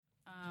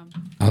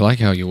I like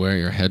how you wear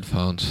your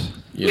headphones.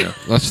 You know,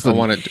 I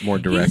want it more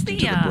direct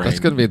into the brain. That's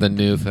going to be the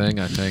new thing,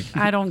 I think.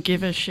 I don't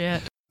give a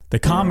shit. The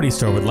Comedy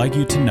Store would like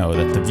you to know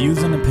that the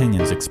views and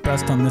opinions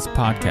expressed on this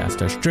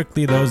podcast are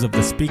strictly those of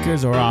the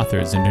speakers or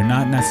authors and do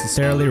not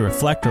necessarily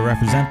reflect or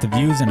represent the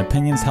views and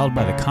opinions held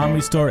by the Comedy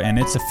Store and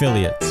its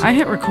affiliates. I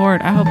hit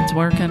record. I hope it's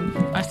working.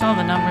 I saw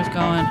the numbers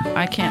going.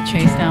 I can't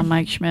chase down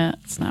Mike Schmidt.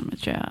 It's not my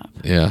job.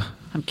 Yeah.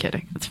 I'm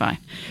kidding. It's fine.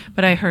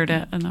 But I heard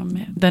it,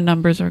 and the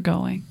numbers are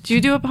going. Do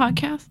you do a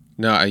podcast?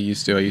 No, I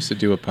used to. I used to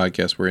do a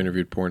podcast where I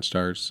interviewed porn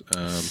stars.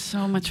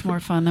 So much more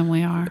fun than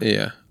we are.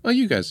 Yeah. Oh,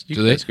 you guys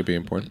could be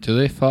important. Do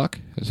they fuck?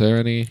 Is there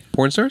any...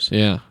 Porn stars?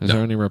 Yeah. Is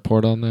there any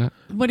report on that?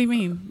 What do you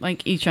mean?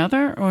 Like each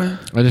other, or?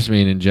 I just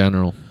mean in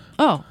general.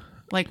 Oh,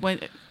 like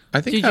what... I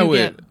think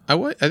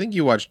I think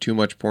you watch too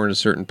much porn at a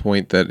certain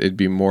point that it'd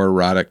be more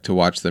erotic to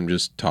watch them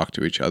just talk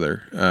to each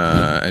other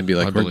and be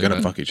like, we're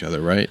gonna fuck each other,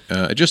 right?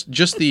 Just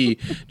the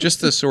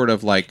sort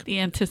of like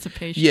the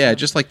anticipation. Yeah,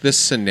 just like this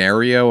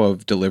scenario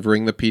of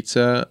delivering the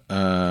pizza.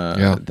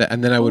 And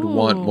then I would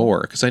want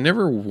more because I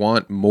never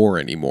want more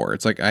anymore.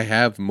 It's like I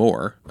have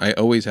more. I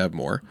always have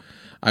more.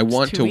 I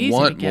want to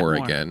want more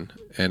again,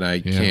 and I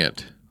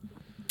can't.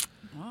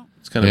 Well,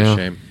 it's kind of a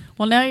shame.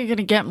 Well, now you're going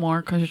to get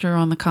more because you're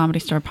on the Comedy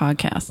Star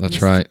podcast.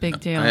 That's right. Is a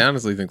big deal. I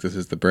honestly think this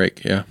is the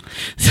break, yeah.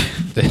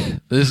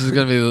 This is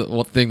going to be the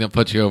one thing that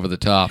puts you over the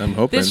top. I'm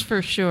hoping. This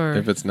for sure.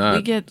 If it's not,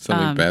 we get,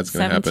 something bad's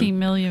going to happen. 17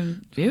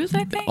 million views,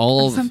 I think.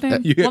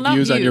 You get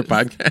views on your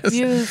podcast?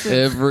 Views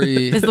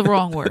is the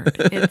wrong word.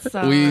 It's,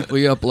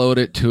 we upload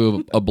it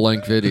to a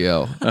blank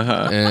video,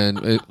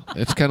 and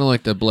it's kind of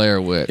like the Blair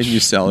Witch. And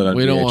you sell it on VHS.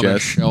 We don't want to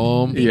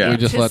show them. Yeah. We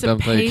just let them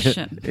think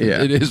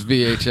it is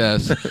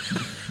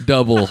VHS.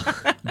 Double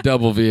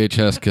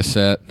VHS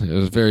cassette. It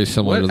was very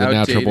similar to the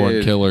Natural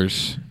Born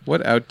Killers.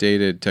 What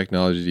outdated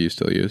technology do you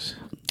still use?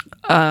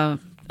 A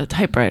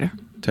typewriter.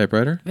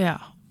 Typewriter? Yeah.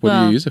 What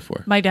do you use it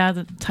for? My dad's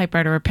a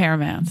typewriter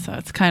repairman, so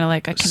it's kind of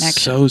like a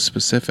connection. So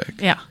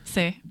specific. Yeah.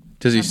 See.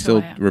 Does he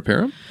still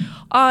repair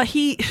them?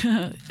 He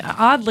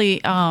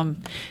oddly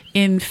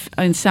in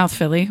South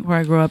Philly, where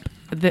I grew up,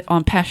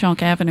 on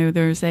Passyunk Avenue,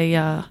 there's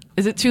a.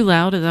 Is it too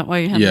loud? Is that why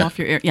you have them off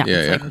your ear? Yeah.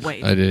 It's like,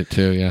 wait. I did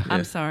too. Yeah.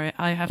 I'm sorry.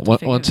 I have to.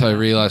 Once I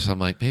realized, I'm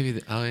like, maybe.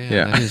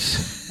 That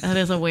is. That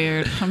is a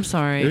weird. I'm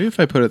sorry. Maybe if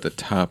I put it at the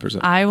top or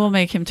something. I will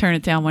make him turn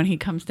it down when he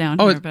comes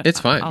down. Oh, here, but it's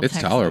fine. I'll it's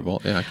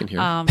tolerable. Yeah, I can hear.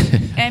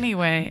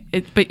 Anyway,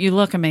 but you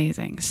look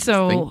amazing.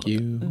 So thank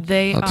you.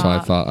 That's what I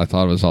thought. I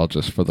thought it was all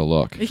just for the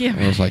look. Yeah.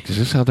 I was like, is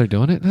this how they're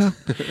doing it now?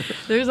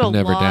 There's a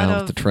never lot down of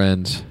with the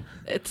trends.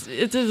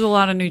 There's a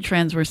lot of new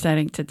trends we're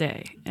setting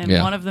today, and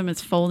one of them is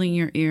folding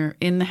your ear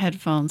in the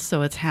headphones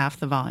so it's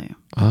half the volume.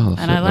 Oh,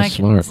 and I like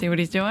smart. it. See what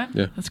he's doing?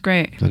 Yeah, that's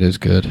great. That is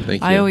good.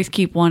 Thank you. I always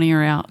keep one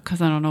ear out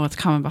because I don't know what's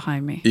coming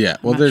behind me. Yeah,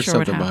 well, there's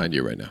something behind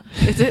you right now.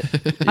 Is it?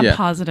 I'm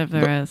positive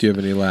there is. Do you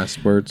have any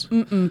last words?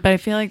 But I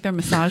feel like they're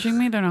massaging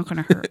me. They're not going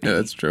to hurt me. Yeah,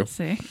 that's true.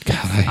 See, God,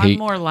 I'm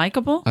more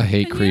likable. I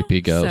hate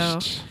creepy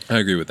ghosts. So I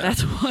agree with that.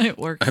 That's why it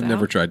works. I've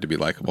never tried to be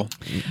likable,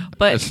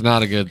 but it's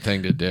not a good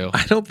thing to do.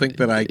 I don't think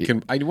that I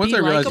can. Once I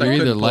realized you're I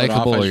either couldn't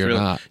likable or you're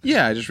not.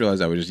 Yeah, I just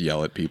realized I would just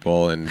yell at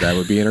people, and that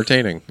would be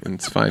entertaining, and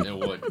it's fine. It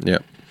would. Yeah.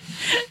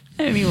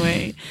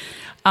 Anyway,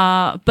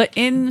 but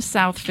in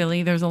South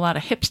Philly, there's a lot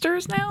of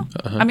hipsters now.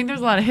 I mean,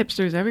 there's a lot of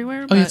hipsters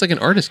everywhere. Oh, it's like an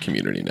artist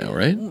community now,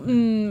 right?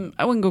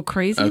 I wouldn't go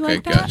crazy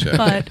like that. Gotcha.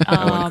 But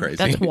I went crazy.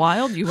 that's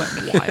wild. You went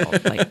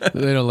wild. Like,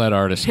 they don't let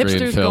artists in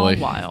hipsters Philly.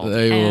 go wild.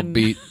 They will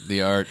beat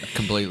the art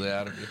completely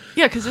out of you.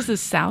 Yeah, because this is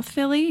South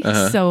Philly,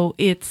 so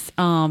it's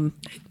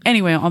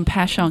anyway on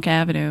Passyunk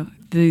Avenue.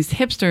 These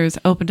hipsters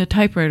opened a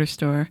typewriter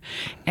store,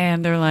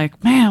 and they're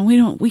like, "Man,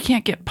 we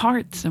can't get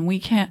parts, and we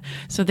can't."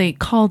 So they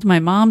called my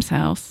mom's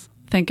house,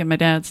 thinking my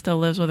dad still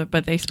lives with her,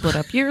 but they split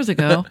up years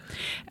ago,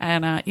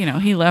 and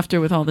he left her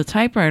with all the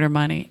typewriter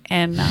money.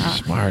 And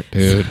smart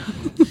dude.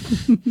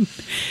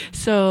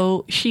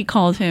 So she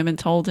called him and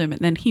told him, and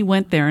then he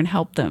went there and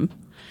helped them.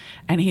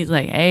 And he's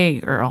like,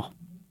 "Hey, girl,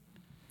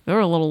 they're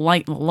a little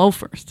light in the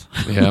loafers."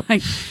 Yep.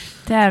 Like,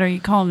 Dad, are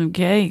you calling them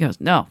gay? He goes,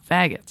 "No,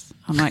 faggots."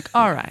 I'm like,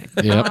 all right.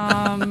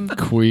 Yep.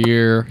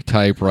 Queer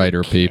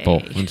typewriter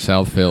people in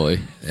South Philly.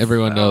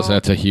 Everyone knows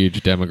that's a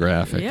huge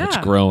demographic. Yeah. It's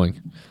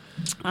growing.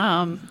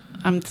 I'm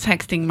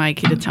texting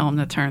Mikey to tell him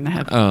to turn the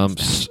headphones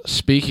down.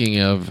 Speaking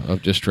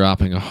of just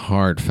dropping a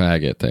hard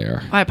faggot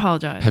there. I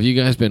apologize. Have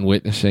you guys been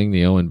witnessing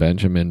the Owen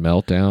Benjamin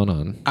meltdown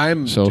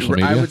on social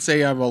media? I would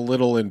say I'm a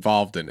little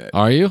involved in it.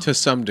 Are you? To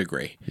some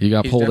degree. You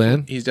got pulled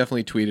in? He's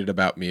definitely tweeted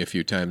about me a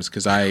few times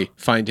because I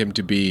find him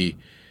to be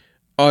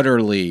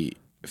utterly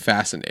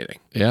fascinating.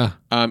 Yeah.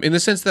 In the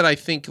sense that I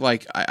think,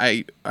 like,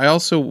 I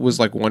also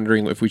was like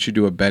wondering if we should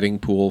do a betting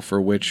pool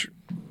for which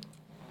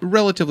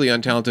relatively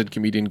untalented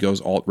comedian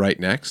goes alt-right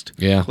next.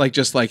 Yeah. Like,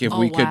 just like if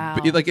we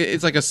could, like,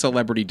 it's like a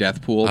celebrity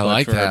death pool,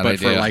 but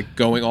for like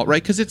going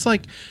alt-right. Because it's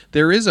like,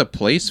 there is a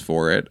place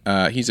for it.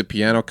 He's a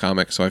piano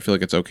comic, so I feel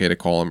like it's okay to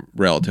call him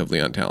relatively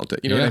untalented.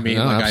 You know what I mean?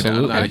 No, like,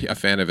 I'm not a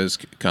fan of his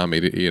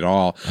comedy at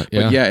all.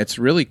 But yeah, it's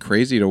really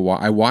crazy to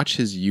watch. I watch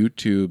his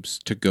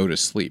YouTubes to go to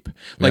sleep.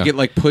 Like, it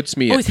like puts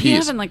me at peace. Is he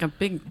having like a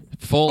big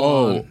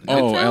full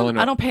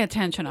Eleanor. I don't pay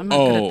attention. I'm not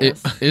good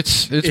at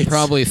this. It's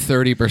probably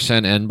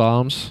 30%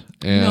 N-bombs.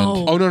 And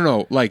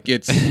No. Like,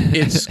 it's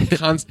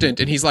constant.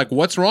 And he's like,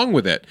 what's wrong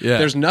with it? Yeah.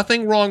 There's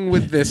nothing wrong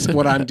with this,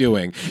 what I'm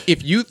doing.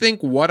 If you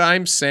think what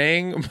I'm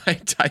saying by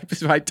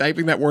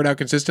typing that word out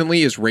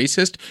consistently is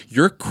racist,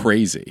 you're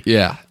crazy.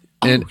 Yeah.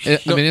 And I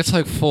mean, it's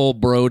like full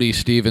Brody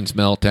Stevens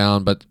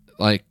meltdown, but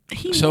like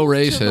he so moved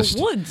racist. to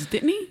the woods,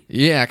 didn't he?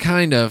 Yeah,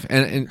 kind of.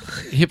 And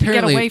he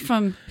apparently get away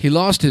from he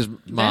lost his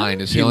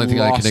mind. Is the only thing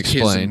I can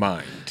explain. His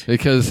mind.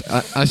 Because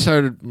I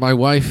started. My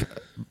wife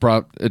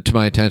brought it to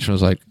my attention.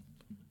 Was like,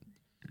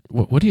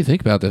 what do you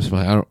think about this?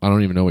 I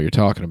don't even know what you're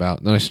talking about.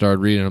 And then I started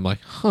reading. I'm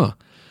like, huh.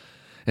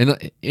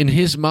 And in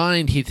his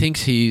mind, he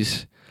thinks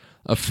he's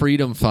a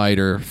freedom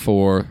fighter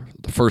for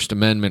the First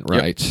Amendment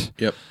rights.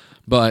 Yep.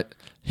 But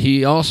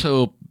he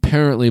also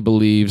apparently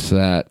believes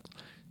that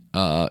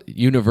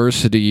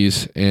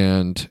universities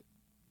and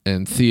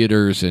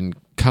theaters and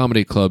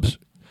comedy clubs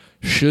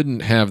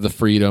shouldn't have the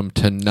freedom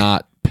to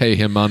not pay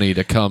him money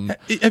to come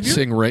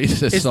sing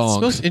racist songs. It's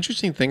the most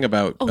interesting thing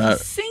about... he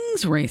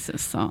sings racist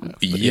songs.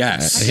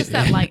 Yes. I guess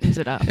that lightens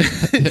it up.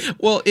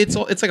 Well, it's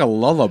like a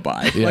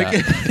lullaby. Yeah. Like,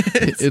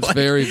 it's like,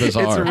 very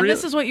bizarre. And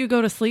this is what you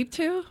go to sleep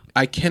to?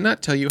 I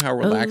cannot tell you how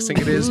relaxing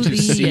it is to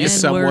see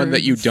someone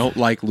that you don't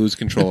like lose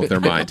control of their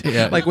mind.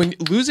 Yeah. Like, when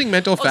losing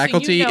mental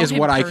faculty is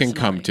what I can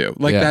come to.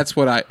 Like, that's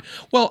what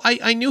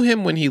I knew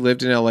him when he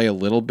lived in LA a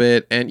little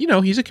bit, and,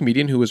 he's a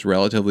comedian who was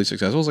relatively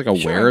successful. I was like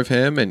aware of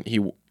him, and he,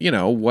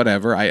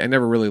 whatever. I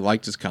never really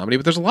liked his comedy,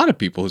 but there's a lot of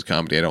people whose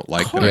comedy I don't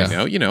like that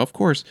I know, of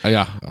course.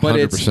 Yeah,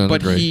 100%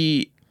 but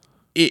agree.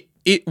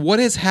 what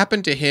has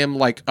happened to him,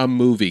 like a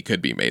movie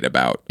could be made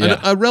about.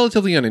 A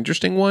relatively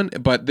uninteresting one,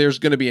 but there's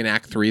going to be an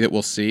act 3 that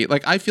we'll see.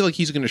 Like, I feel like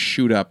he's going to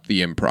shoot up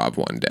the Improv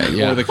one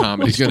day, or the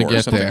Comedy Store,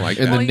 or something like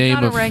that. The name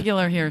not a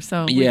regular here,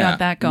 so we got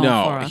that going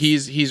for us.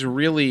 He's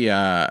really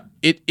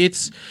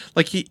it's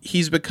like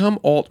he's become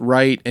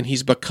alt-right, and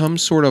he's become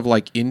sort of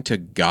like into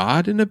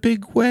God in a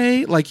big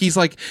way. Like, he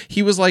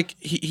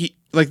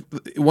like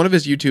one of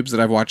his YouTubes that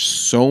I've watched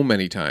so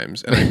many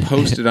times, and I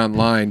posted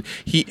online,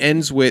 he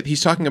ends with,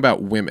 he's talking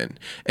about women,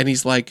 and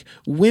he's like,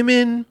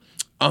 women,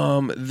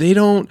 they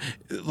don't,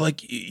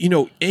 like,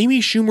 Amy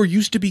Schumer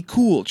used to be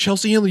cool,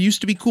 Chelsea Handler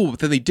used to be cool, but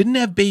then they didn't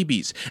have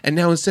babies, and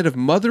now instead of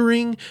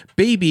mothering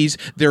babies,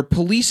 they're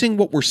policing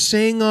what we're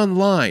saying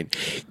online.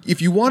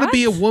 If you want to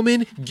be a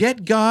woman,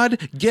 get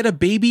God, get a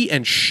baby,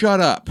 and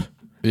shut up.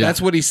 Yeah.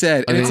 That's what he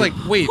said. And it's like,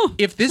 wait, but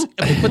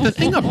the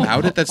thing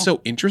about it that's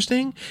so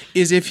interesting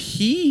is if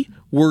he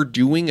were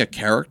doing a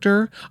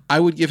character, I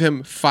would give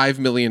him $5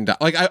 million.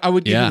 Like, I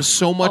would give him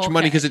so much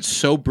money because it's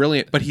so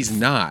brilliant, but he's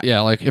not. Yeah,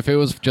 like if it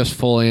was just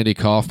full Andy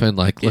Kaufman,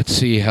 like, let's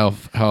see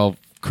how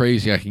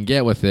crazy I can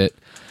get with it.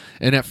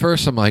 And at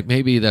first, I'm like,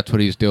 maybe that's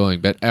what he's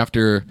doing. But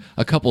after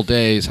a couple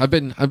days, I've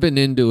been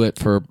into it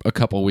for a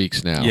couple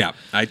weeks now. Yeah,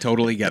 I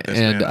totally get this,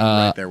 man.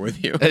 I'm right there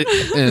with you.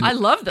 And I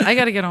love that. I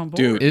got to get on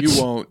board. Dude,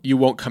 you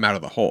won't come out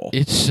of the hole.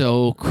 It's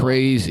so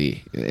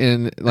crazy.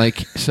 And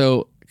like,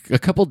 so a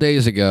couple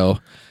days ago,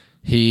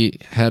 he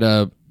had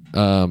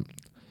I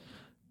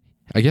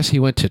guess he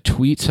went to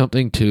tweet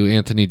something to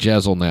Anthony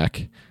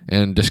Jeselnik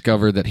and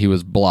discovered that he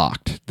was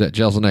blocked, that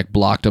Jeselnik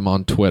blocked him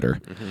on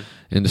Twitter. Mm-hmm.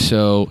 And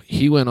so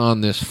he went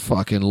on this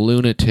fucking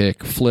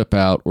lunatic flip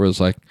out where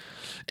it's like,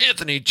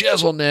 Anthony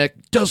Jeselnik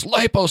does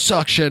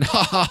liposuction.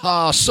 Ha ha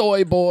ha,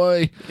 soy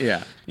boy.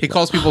 Yeah. He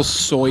calls people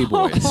soy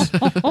boys.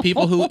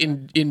 People who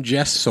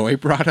ingest soy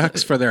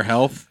products for their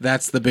health,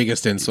 that's the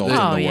biggest insult in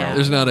the world.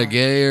 There's not a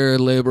gay or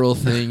liberal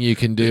thing you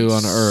can do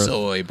on earth.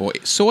 Soy boy.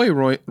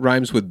 Soy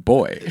rhymes with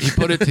boy. He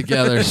put it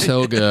together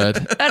so good.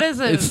 That is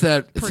it's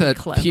that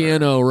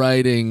piano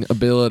writing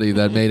ability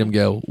that made him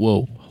go,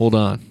 whoa, hold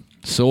on.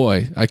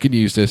 Soy. I could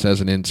use this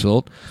as an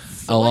insult.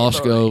 I'll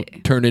also go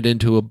turn it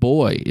into a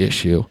boy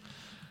issue.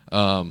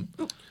 So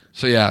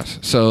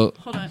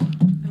hold on.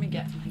 Let me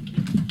get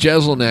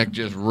Jeselnik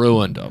just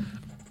ruined him.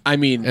 I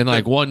mean, in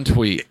like one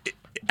tweet.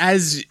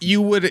 As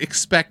you would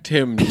expect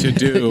him to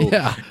do.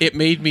 It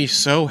made me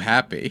so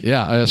happy.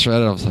 Yeah, I just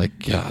read it. I was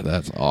like, God,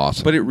 that's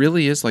awesome. But it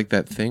really is like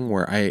that thing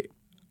where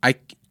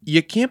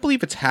you can't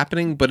believe it's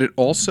happening, but it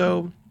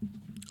also,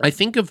 I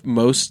think of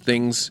most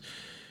things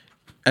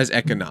as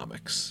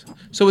economics.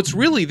 So it's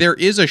really, there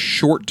is a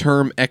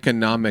short-term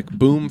economic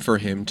boom for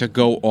him to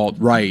go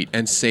alt-right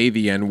and say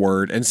the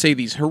N-word and say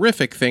these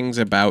horrific things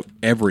about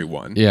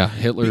everyone. Yeah,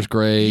 Hitler's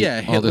great. Yeah,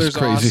 Hitler's all this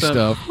crazy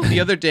awesome. stuff. The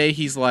other day,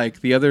 he's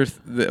like,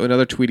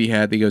 another tweet he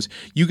had, he goes,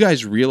 you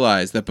guys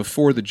realize that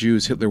before the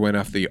Jews, Hitler went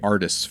after the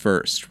artists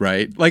first,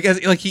 right? Like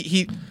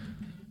he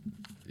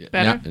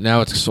Better?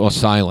 Now it's all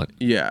silent.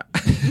 Yeah.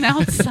 Now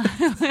it's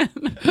silent.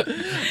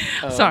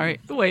 Sorry.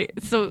 Wait.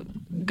 So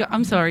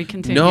I'm sorry.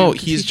 Continue. No,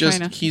 he's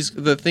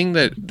the thing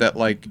that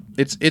like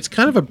it's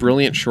kind of a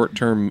brilliant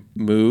short-term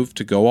move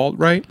to go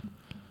alt-right.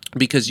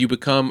 Because you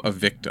become a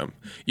victim,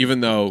 even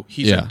though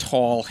he's a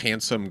tall,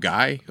 handsome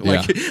guy.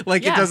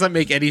 It doesn't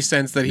make any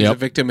sense that he's a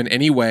victim in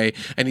any way.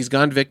 And he's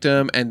gone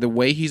victim, and the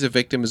way he's a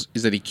victim is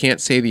that he can't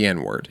say the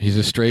N-word. He's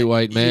a straight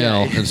white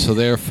male, and so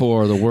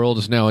therefore the world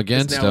is now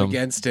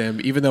against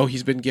him. Even though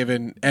he's been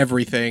given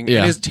everything. Yeah.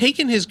 And has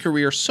taken his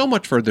career so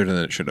much further than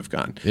it should have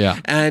gone. Yeah.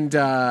 And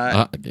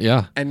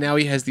and now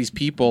he has these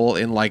people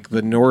in like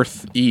the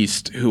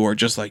Northeast who are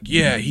just like,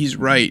 yeah, he's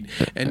right.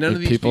 And none of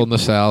these people in the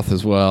South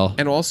as well.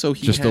 And also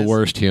the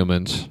worst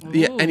humans.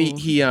 Yeah, and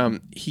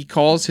he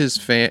calls his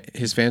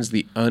fans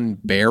the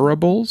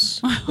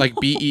unbearables, like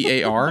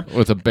BEAR,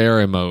 with a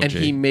bear emoji, and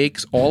he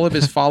makes all of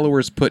his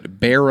followers put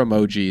bear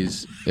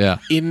emojis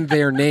in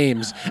their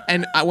names.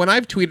 And when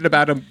I've tweeted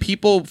about him,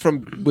 people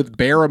with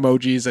bear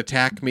emojis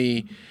attack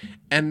me,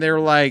 and they're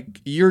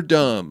like, "You're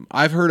dumb.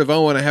 I've heard of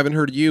Owen. I haven't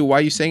heard of you. Why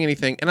are you saying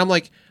anything?" And I'm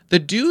like, the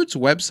dude's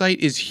website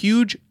is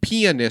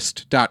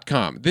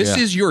hugepianist.com. This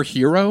is your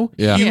hero?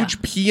 Yeah.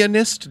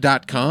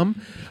 Hugepianist.com?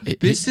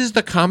 This is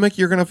the comic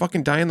you're going to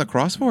fucking die in the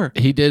cross for?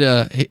 He did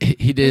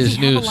his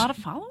news. Have a lot of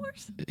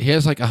followers? He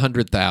has like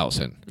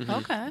 100,000. Mm-hmm.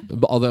 Okay.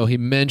 Although he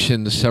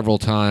mentioned several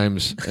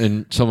times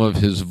in some of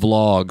his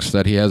vlogs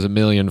that he has 1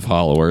 million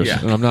followers. Yeah.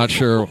 And I'm not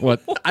sure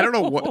what... I don't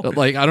know what...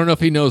 Like, I don't know if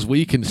he knows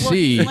we can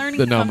see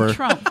the number.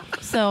 From Trump,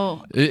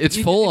 so...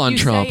 It's full on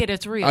Trump. Say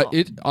it's real.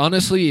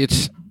 Honestly,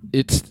 it's...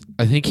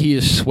 I think he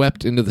is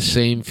swept into the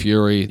same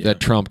fury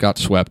that Trump got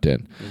swept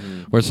in.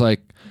 Mm-hmm. Where it's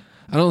like,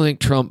 I don't think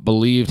Trump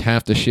believed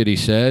half the shit he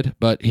said,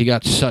 but he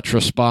got such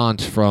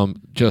response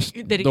from just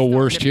the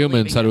worst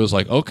humans that it was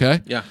like,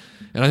 okay. Yeah.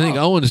 And I think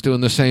Owen's doing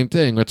the same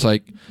thing. It's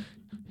like,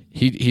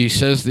 he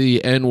says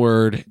the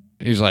N-word.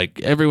 He's like,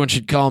 everyone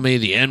should call me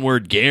the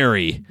N-word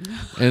Gary.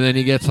 And then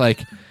he gets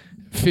like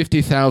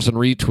 50,000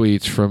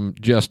 retweets from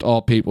just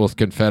all people with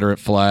Confederate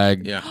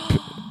flag. Yeah.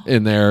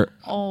 In there.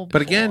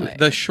 But again,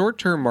 the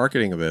short-term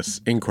marketing of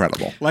this,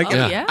 incredible. Like,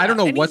 I don't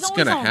know what's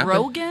going to happen.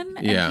 Rogan.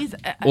 Yeah.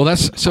 Well,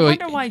 that's so. I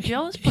wonder why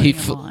Joe's putting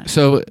him on.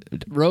 So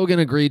Rogan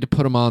agreed to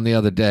put him on the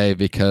other day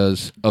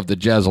because of the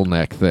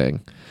Jezelnik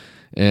thing,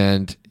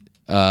 and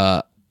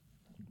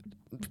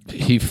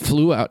he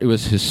flew out. It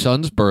was his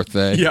son's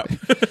birthday. Yep.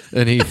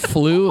 And he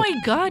flew. Oh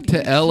my God,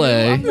 to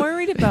L.A. I'm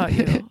worried about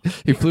you.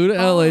 He flew to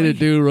L.A. to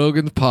do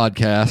Rogan's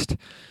podcast.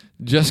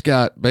 Just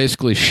got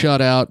basically shut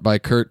out by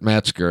Kurt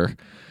Metzger.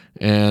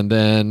 And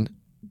then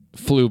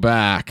flew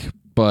back,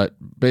 but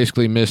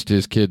basically missed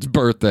his kid's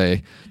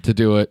birthday to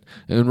do it.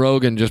 And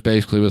Rogan just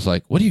basically was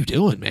like, "What are you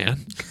doing,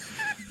 man?"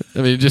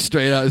 I mean, just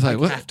straight out. He's like,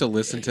 "What?" I have to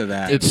listen to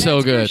that. It's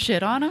so good.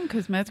 Shit on him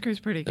because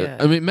Metzger's pretty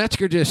good. I mean,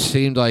 Metzger just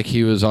seemed like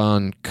he was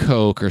on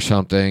coke or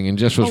something, and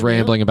just was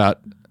rambling about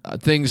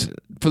things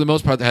for the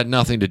most part that had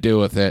nothing to do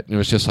with it. And it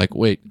was just like,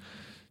 wait.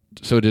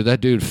 So did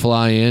that dude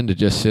fly in to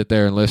just sit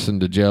there and listen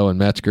to Joe and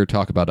Metzger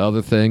talk about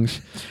other things?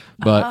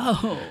 But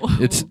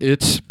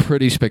it's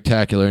pretty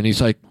spectacular. And he's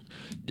like,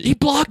 he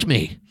blocked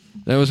me.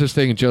 That was his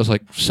thing. And Joe's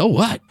like, so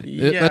what?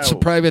 That's a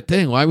private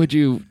thing. Why would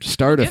you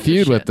start a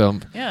feud with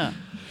them? Yeah.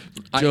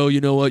 Joe,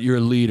 you know what? You're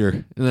a leader.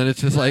 And then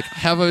it's just like,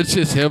 it's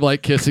just him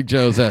like kissing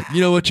Joe's head.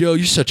 You know what, Joe?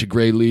 You're such a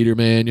great leader,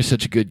 man. You're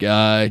such a good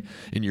guy.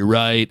 And you're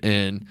right.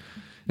 And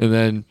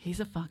then he's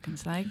a fucking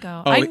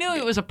psycho. I knew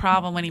it was a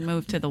problem when he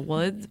moved to the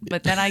woods,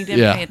 but then I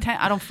didn't pay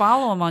attention. I don't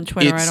follow him on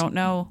Twitter. I don't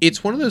know.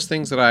 It's one of those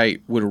things that I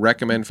would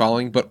recommend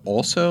following, but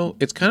also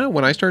it's kind of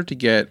when I started to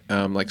get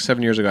like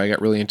 7 years ago, I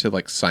got really into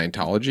like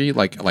Scientology,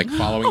 like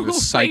following the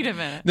site. Wait a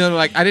minute. No,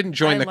 like I didn't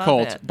join the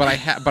cult, but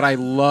I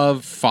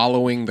love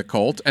following the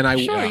cult, and I've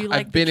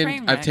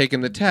taken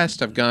the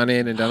test, I've gone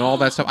in and done all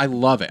that stuff. I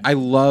love it. I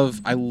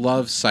love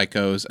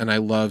psychos and I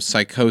love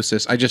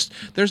psychosis.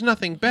 There's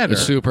nothing better.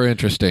 It's super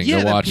interesting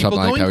to watch something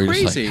like that. You're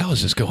just like, how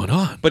is this going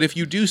on? But if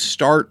you do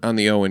start on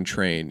the Owen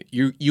train,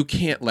 you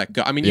can't let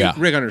go. I mean,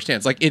 Rick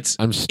understands. Like it's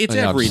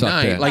every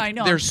night. Like I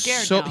know, there's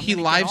he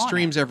live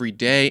streams every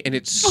day, and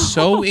it's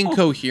so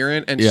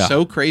incoherent and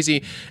so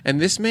crazy. And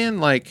this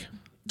man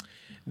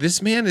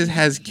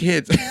has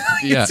kids.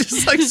 It's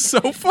just like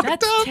so fucked up.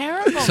 That's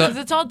terrible because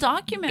it's all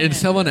documented. And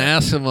someone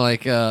asked him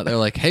they're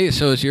like, "Hey,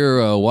 so is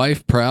your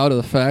wife proud of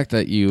the fact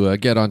that you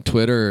get on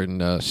Twitter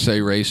and say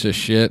racist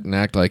shit and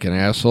act like an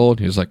asshole?" And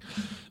he was like,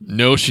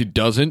 "No, she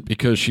doesn't,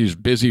 because she's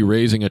busy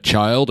raising a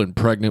child and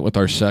pregnant with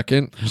our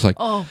second." I was like,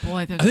 "Oh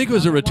boy!" I think it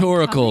was a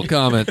rhetorical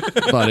comment,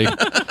 buddy.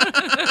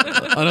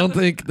 I don't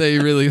think they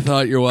really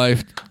thought your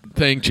wife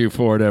thanked you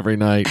for it every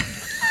night.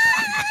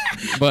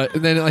 But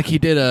then, like, he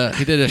did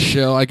a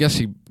show. I guess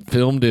he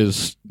filmed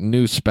his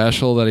new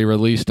special that he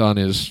released on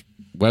his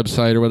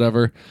website or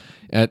whatever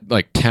at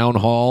like town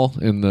hall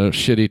in the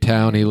shitty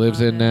town he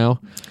lives in now.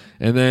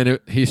 And then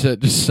he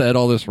said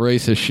all this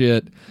racist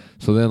shit.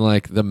 So then,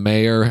 like, the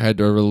mayor had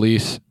to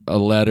release a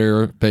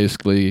letter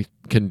basically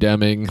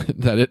condemning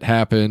that it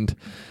happened.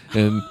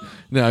 And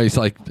now he's,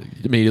 like,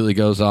 immediately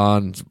goes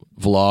on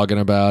vlogging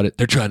about it.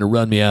 They're trying to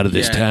run me out of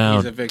this town.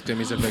 He's a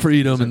victim.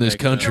 Freedom in this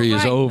country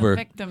is over. The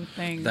victim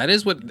thing. That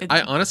is what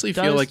I honestly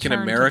feel like in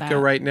America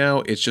right now.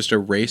 It's just a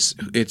race.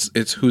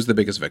 It's who's the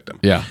biggest victim.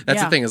 Yeah.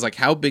 That's the thing, is like,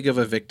 how big of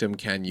a victim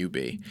can you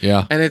be?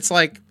 Yeah. And it's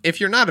like, if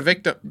you're not a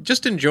victim,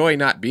 just enjoy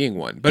not being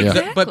one.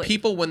 But but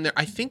people, when they're,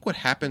 I think what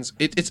happens,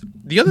 it's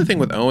the other thing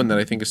with Owen that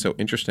I think is so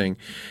interesting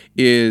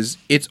is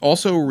it's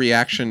also a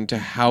reaction to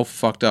how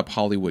fucked up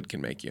Hollywood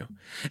can make you.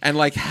 And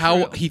like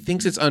how he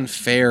thinks it's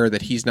unfair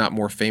that he's not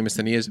more famous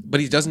than he is, but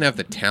he doesn't have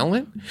the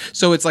talent.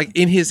 So it's like,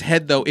 in his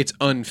head though, it's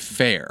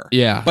unfair.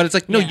 Yeah. But it's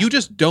like, no, you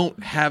just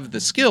don't have the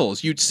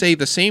skills. You'd say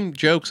the same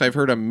jokes I've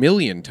heard a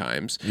million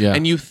times,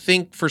 and you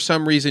think for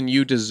some reason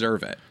you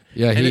deserve it.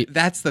 Yeah,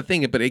 that's the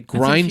thing. But it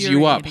grinds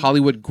you up.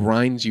 Hollywood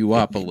grinds you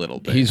up a little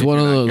bit. He's one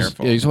of those.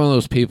 Yeah, he's one of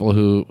those people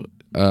who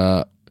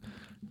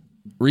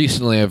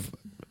recently I've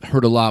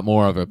heard a lot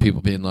more of it.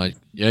 People being like,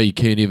 "Yeah, you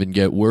can't even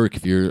get work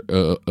if you're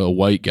a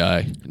white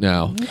guy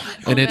now,"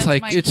 and it's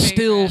like it's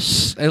still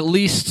at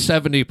least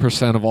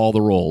 70% of all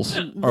the roles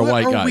are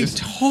white guys. What are we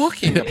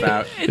talking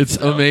about? It's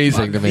so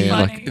amazing to me.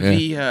 Like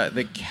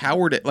the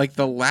cowardice, like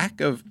the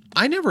lack of.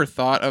 I never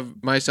thought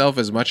of myself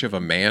as much of a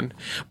man,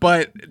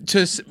 but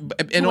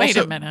wait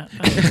a minute.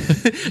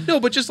 No,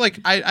 but just like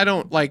I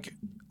don't like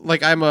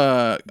I'm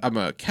a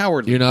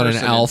cowardly. You're not an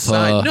alpha.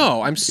 Inside.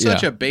 No, I'm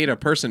such a beta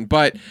person.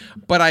 But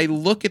I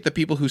look at the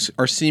people who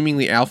are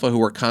seemingly alpha,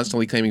 who are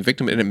constantly claiming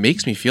victim, and it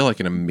makes me feel like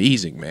an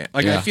amazing man.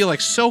 Like I feel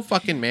like so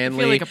fucking manly.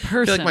 I feel like a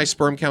person. I feel like my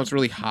sperm count's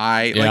really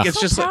high. Yeah. Like it's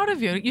so just proud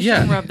of you. You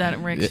should rub that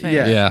in Rick's face.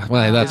 Yeah.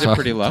 Well, that's a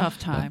pretty low. Tough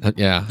time.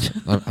 Yeah,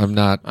 I'm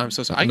not. I'm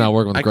so sorry. I'm not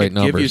working with great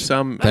numbers. I could give you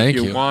some. Thank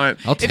if you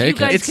want. I'll take it. If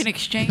you guys can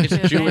exchange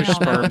it's Jewish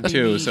sperm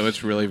too, so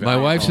it's really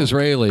valuable. My wife's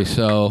Israeli,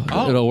 so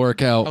it'll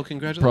work out. Oh,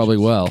 congratulations! Probably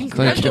well.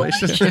 Congratulations.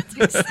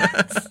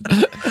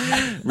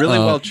 Really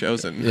well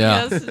chosen.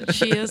 Yeah. Yes,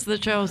 she is the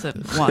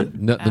chosen one.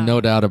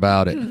 No doubt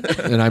about it.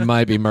 And I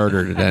might be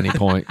murdered at any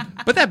point.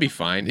 But that'd be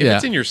fine. If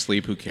it's in your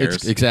sleep, who cares?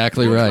 It's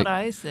exactly That's right. what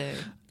I say.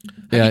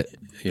 Yeah.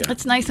 Yeah.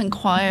 It's nice and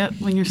quiet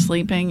when you're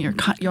sleeping. You're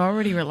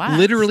already relaxed.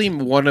 Literally,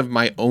 one of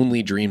my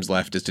only dreams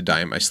left is to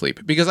die in my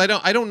sleep, because I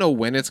don't know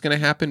when it's going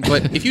to happen.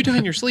 But if you die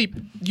in your sleep,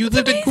 you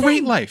lived a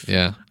great life.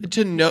 Yeah.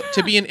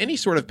 To be in any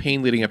sort of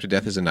pain leading up to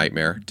death is a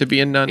nightmare. To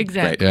be a nun,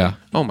 exactly. Great. Yeah.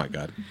 Oh my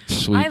God.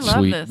 I love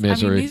sweet this.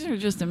 misery. I mean, these are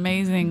just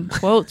amazing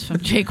quotes from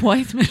Jake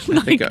Weisman.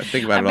 I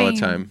think about it all the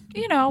time.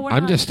 You know,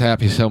 I'm just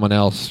happy someone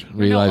else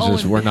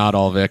realizes we're not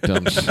all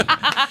victims.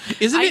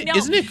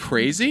 Isn't it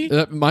crazy?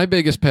 My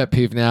biggest pet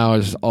peeve now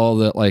is all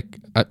the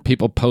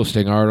people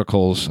posting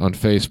articles on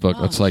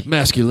Facebook. It's like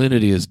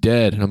masculinity is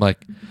dead, and I'm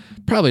like,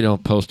 probably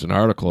don't post an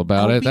article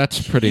about it.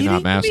 That's pretty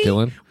not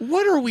masculine.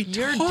 What are we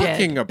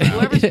talking about?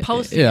 Whoever's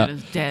posting it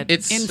is dead.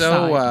 It's inside.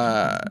 so.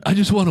 I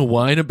just want to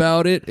whine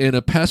about it in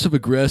a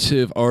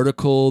passive-aggressive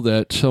article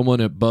that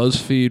someone at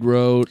BuzzFeed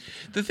wrote.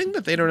 The thing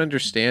that they don't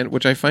understand,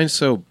 which I find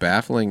so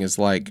baffling, is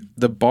like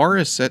the bar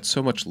is set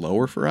so much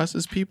lower for us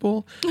as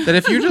people that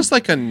if you're just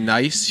like a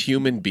nice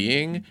human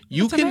being,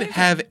 you can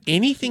have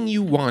anything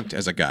you want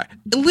as a guy.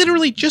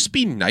 Literally, just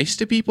be nice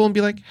to people and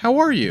be like, "How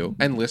are you?"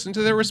 and listen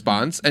to their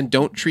response, and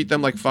don't treat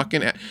them like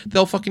fucking.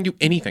 They'll fucking do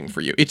anything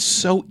for you. It's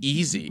so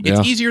easy.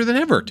 It's easier than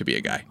ever to be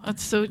a guy.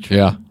 That's so true.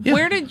 Yeah.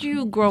 Where did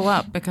you grow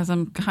up? Because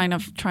I'm kind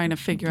of trying to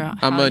figure out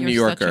how I'm a New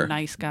you're Yorker. such a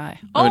nice guy.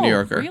 I'm a New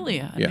Yorker. Really?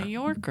 A New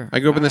Yorker. I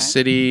grew up in the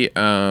city.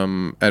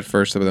 At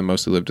first, but I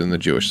mostly lived in the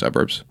Jewish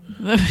suburbs.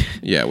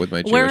 Yeah, with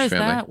my Jewish Where is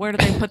family. That? Where do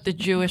they put the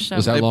Jewish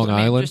suburbs? Is that Long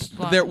Island?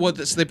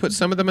 So they put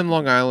some of them in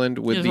Long Island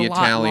with the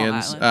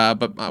Italians,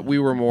 but we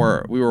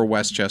were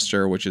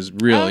Westchester, which is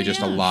really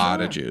just a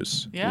lot of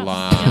Jews. Yes. A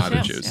lot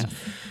of Jews. Yes.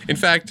 In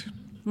fact,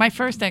 my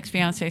first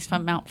ex-fiance is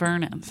from Mount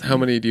Vernon. So how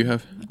many do you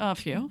have? a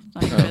few.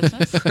 Like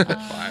business.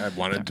 I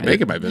wanted to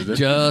make it my business.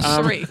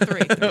 Just three.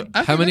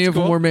 How many of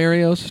them were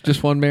Marios?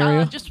 Just one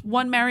Mario? Just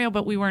one Mario,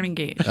 but we weren't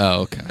engaged.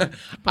 Oh, okay.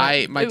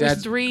 My dad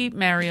was 3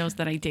 Marios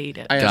that I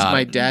dated.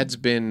 My dad's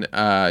been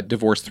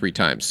divorced 3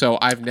 times, so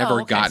I've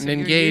never gotten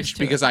engaged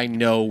because I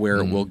know where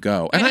it will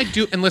go. And I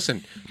do. And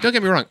listen, don't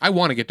get me wrong. I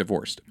want to get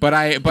divorced, but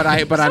I'm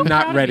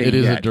not ready it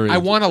yet. Is a dream. I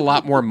want a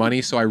lot more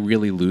money, so I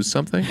really lose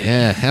something.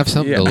 Yeah, have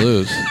something to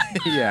lose.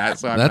 Yeah,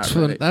 so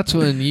that's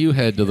when you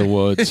head to the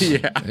woods.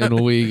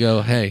 And we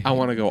go, hey, I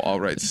want to go all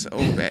right so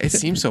bad. It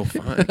seems so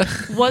fun.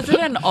 Was it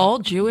an all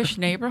Jewish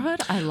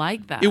neighborhood? I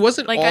like that. It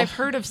wasn't like all... I've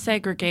heard of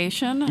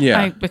segregation.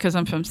 Yeah, because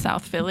I'm from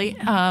South Philly.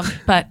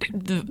 But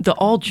the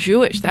all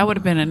Jewish, that would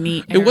have been a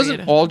neat. It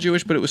wasn't all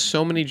Jewish, but it was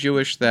so many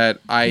Jewish that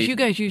you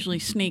guys usually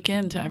sneak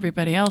into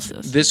everybody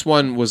else's. This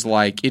one was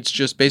like it's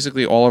just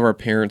basically all of our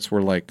parents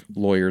were like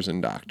lawyers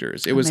and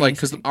doctors. It was like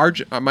because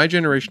my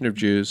generation of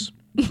Jews.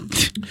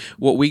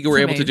 What we were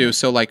able to do,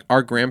 so like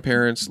our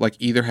grandparents like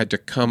either had to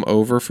come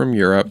over from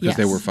Europe because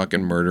they were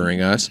fucking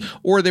murdering us,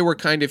 or they were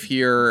kind of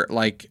here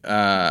like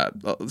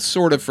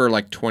sort of for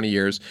like 20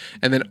 years,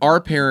 and then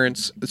our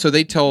parents, so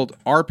they told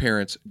our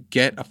parents,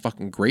 get a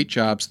fucking great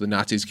job so the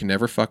Nazis can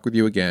never fuck with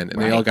you again, and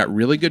they all got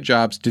really good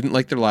jobs, didn't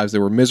like their lives, they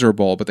were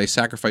miserable, but they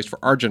sacrificed for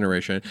our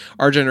generation.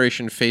 Our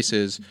generation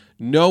faces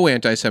no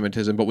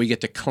anti-Semitism, but we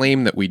get to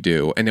claim that we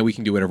do, and then we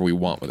can do whatever we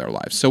want with our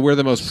lives. So we're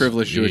the most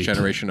privileged Jewish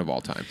generation of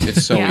all time.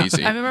 It's so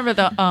easy. I remember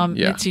the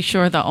Mitzi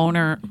Shore, the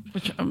owner,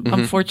 which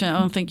unfortunately I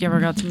don't think you ever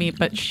got to meet,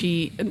 but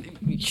she's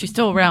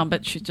still around,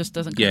 but she just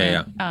doesn't come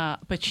in.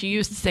 But she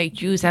used to say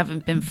Jews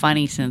haven't been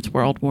funny since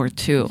World War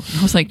II.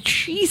 I was like,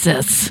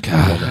 Jesus.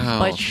 God. Wow.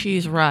 But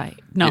she's right.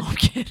 No, I'm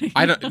kidding.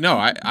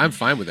 I'm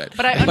fine with it.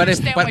 But I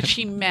understand what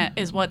she meant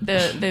is what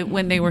the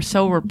when they were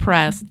so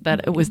repressed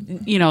that it was,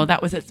 that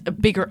was a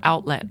bigger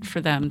outlet for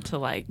them to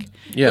like.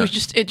 Yeah.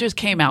 It just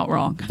came out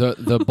wrong.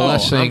 The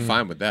blessing. I'm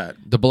fine with that.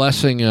 The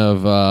blessing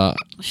of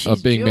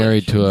being Jewish.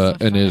 married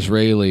to an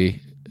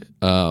Israeli.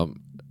 I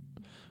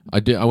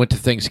went to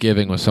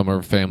Thanksgiving with some of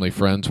our family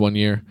friends one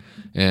year,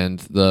 and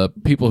the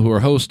people who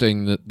were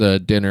hosting the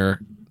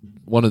dinner,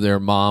 one of their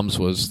moms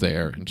was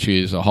there, and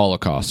she's a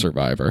Holocaust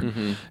survivor.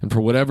 And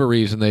for whatever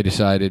reason, they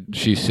decided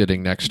she's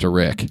sitting next to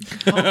Rick.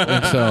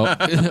 And so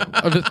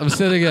I'm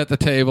sitting at the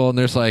table, and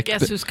there's like...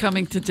 Guess who's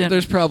coming to dinner?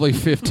 There's probably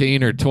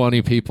 15 or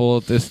 20 people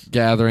at this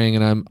gathering,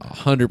 and I'm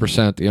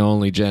 100% the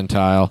only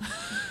Gentile.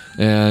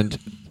 And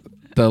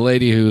the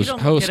lady who's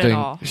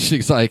hosting,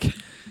 she's like...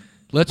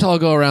 Let's all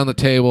go around the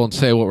table and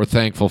say what we're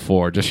thankful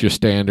for. Just your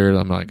standard.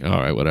 I'm like, all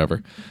right,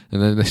 whatever.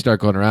 And then they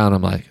start going around.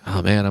 I'm like,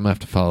 oh, man, I'm going to have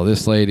to follow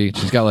this lady.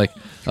 She's got like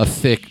a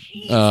thick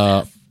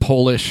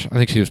Polish, I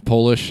think she was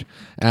Polish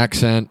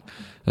accent.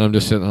 And I'm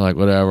just sitting there like,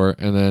 whatever.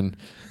 And then,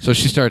 so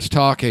she starts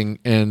talking,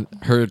 and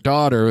her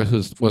daughter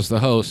was the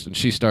host, and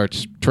she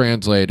starts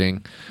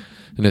translating.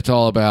 And it's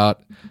all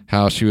about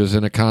how she was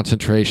in a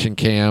concentration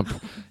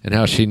camp and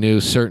how she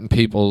knew certain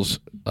people's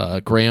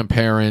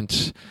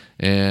grandparents,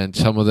 and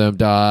some of them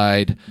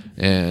died,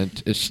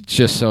 and it's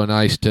just so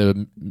nice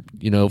to,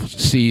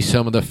 see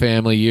some of the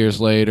family years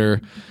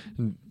later.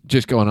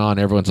 Just going on,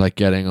 everyone's like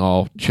getting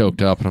all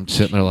choked up, and I'm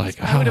sitting there like,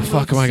 how the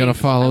fuck am I going to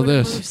follow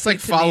this? It's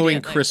like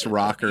following Chris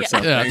Rock or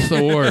something. Yeah, it's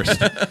the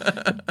worst.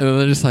 And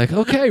they're just like,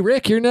 okay,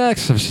 Rick, you're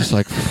next. I was just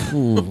like,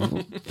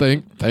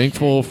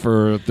 thankful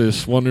for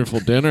this wonderful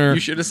dinner. You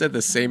should have said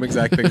the same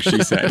exact thing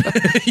she said.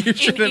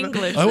 In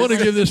English. I want to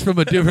give this from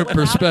a different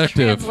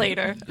perspective.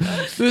 Translator.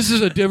 This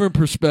is a different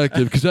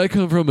perspective because I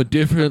come from a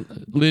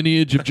different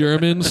lineage of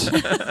Germans.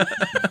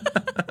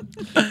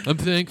 I'm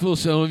thankful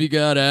some of you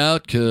got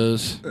out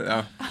because,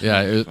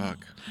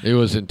 it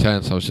was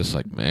intense. I was just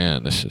like,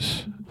 man, this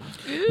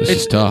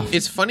is tough.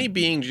 It's funny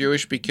being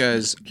Jewish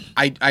because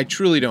I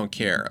truly don't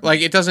care.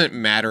 Like, it doesn't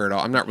matter at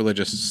all. I'm not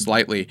religious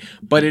slightly,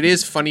 but it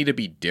is funny to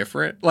be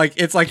different. Like,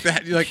 it's like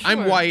that. Like, sure.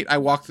 I'm white. I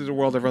walk through the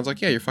world. Everyone's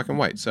like, yeah, you're fucking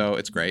white. So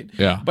it's great.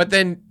 Yeah. But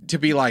then to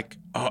be like,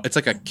 oh, it's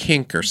like a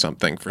kink or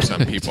something for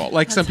some people.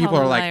 Like some people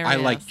are like, I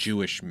like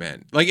Jewish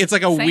men. Like it's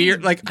like a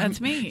weird, like that's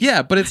me.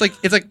 Yeah, but it's like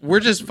we're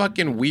just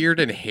fucking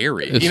weird and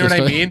hairy. You know what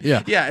I mean?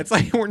 Yeah. Yeah. It's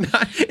like we're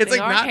not. It's like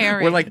not.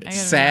 Hairy. We're like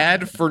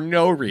sad for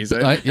no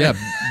reason.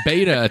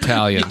 Beta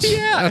Italians.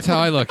 Yeah. That's how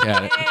I look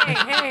at it.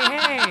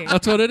 Hey.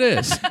 That's what it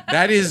is.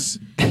 That is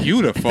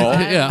beautiful.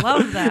 I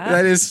love that.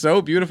 That is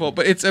so beautiful.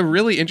 But it's a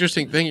really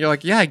interesting thing. You're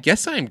like, yeah, I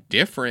guess I'm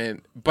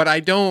different, but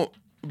I don't.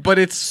 But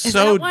it's is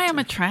so. That why I'm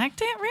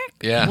attracted, Rick?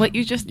 Yeah. What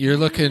you just you're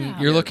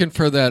looking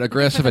for that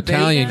aggressive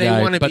Italian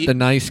guy, but the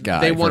nice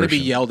guy. They want to be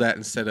yelled at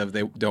instead of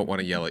they don't want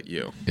to yell at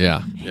you.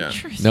 Yeah. Yeah.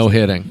 No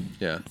hitting.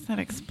 Yeah. That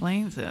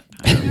explains it.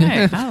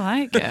 Okay, I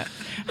like it.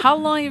 How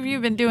long have you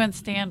been doing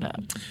stand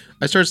up?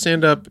 I started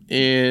stand up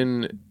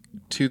in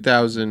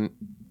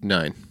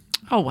 2009.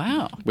 Oh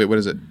wow. Wait, what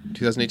is it?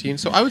 2018?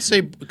 So I would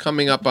say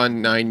coming up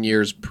on 9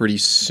 years pretty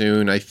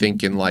soon, I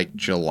think in like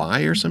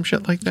July or some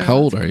shit like that. How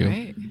old are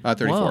you?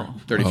 34. Whoa.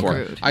 34.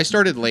 Okay. I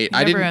started late.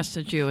 I never asked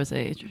a Jew his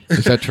age.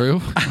 Is that true?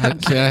 I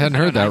hadn't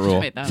heard that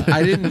rule.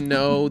 I didn't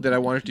know that I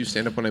wanted to do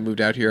stand up when I moved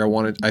out here.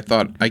 I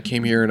thought I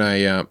came here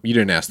and you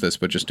didn't ask this,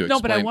 but just to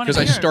explain. Because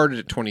I started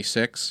at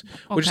 26,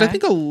 which is I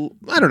think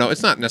I don't know.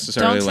 It's not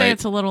necessarily Don't say late.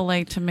 It's a little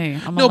late to me.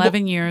 I'm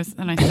 11 years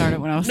and I started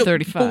when I was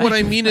 35. But what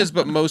I mean is,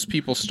 most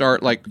people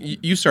start like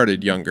you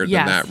started younger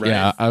than that, right?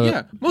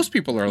 Yeah, most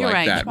people are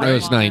like that. I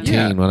was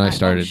 19 when I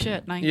started. Oh,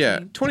 shit, 19. Yeah,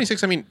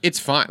 26. I mean, it's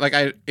fine. Like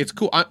it's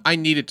cool. I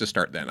needed to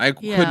start then. I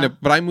couldn't have,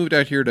 but I moved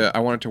out here I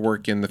wanted to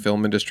work in the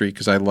film industry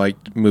because I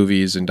liked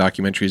movies and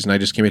documentaries, and I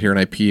just came out here and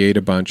I PA'd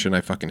a bunch and I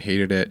fucking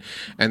hated it.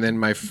 And then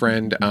my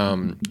friend,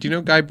 do you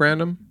know Guy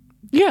Branum?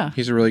 Yeah,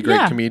 he's a really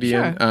great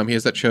comedian. Sure. He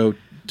has that show.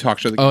 Talk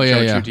show, show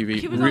on TV.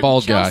 He was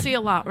on Chelsea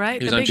a lot,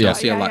 right? He was on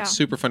Chelsea a lot.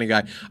 Super funny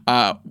guy.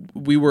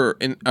 We were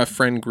in a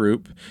friend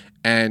group,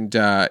 and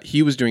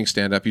he was doing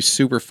stand-up. He's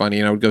super funny,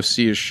 and I would go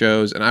see his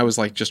shows, and I was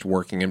like just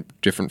working in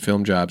different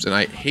film jobs, and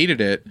I hated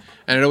it,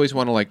 and I'd always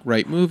want to like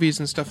write movies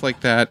and stuff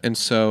like that, and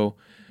so...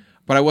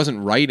 But I wasn't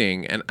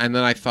writing, and then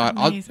I thought...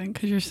 Amazing,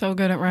 because you're so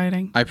good at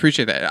writing. I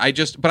appreciate that.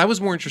 But I was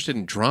more interested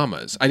in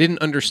dramas. I didn't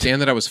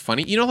understand that I was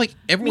funny. You know, like...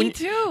 Me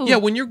too. Yeah,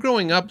 when you're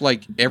growing up,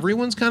 like,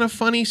 everyone's kind of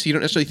funny, so you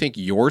don't necessarily think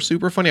you're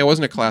super funny. I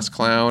wasn't a class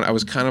clown. I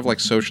was kind of, like,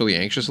 socially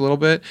anxious a little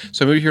bit.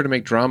 So I moved here to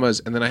make dramas,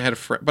 and then I had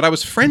but I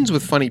was friends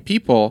with funny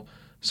people.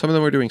 Some of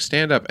them were doing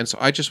stand-up, and so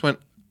I just went...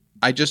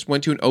 I just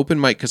went to an open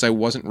mic because I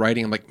wasn't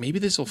writing. I'm like, maybe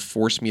this will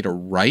force me to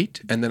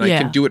write, and then I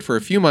can do it for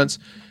a few months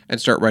and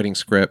start writing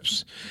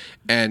scripts.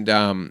 And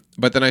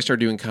but then I started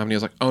doing comedy. I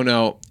was like, oh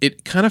no,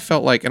 it kind of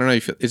felt like, I don't know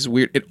if it's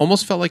weird. It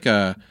almost felt like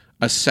a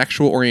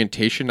sexual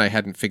orientation I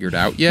hadn't figured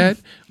out yet,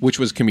 which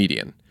was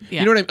comedian. Yeah.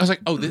 You know what I mean? I was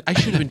like, oh, I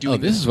should have been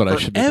doing this is what forever.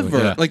 I should be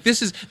doing. Yeah. Like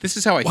this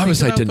is how I. Why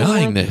was I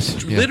denying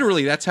this? Yeah.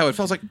 Literally, that's how it felt.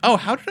 I was like, oh,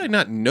 how did I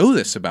not know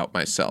this about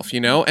myself?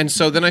 And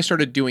so then I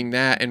started doing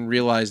that and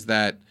realized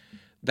that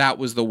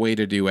was the way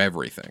to do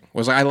everything.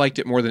 Was I liked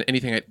it more than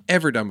anything I'd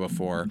ever done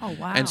before. Oh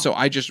wow! And so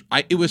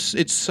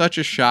it's such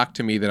a shock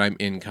to me that I'm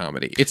in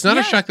comedy. It's not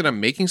a shock that I'm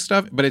making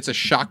stuff, but it's a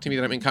shock to me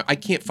that I'm in comedy. I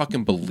can't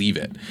fucking believe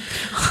it.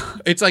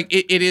 It's like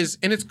it is,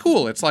 and it's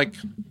cool. It's like.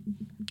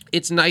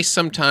 It's nice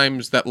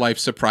sometimes that life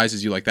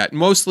surprises you like that.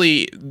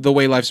 Mostly the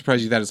way life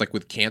surprises you that is like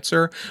with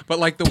cancer, but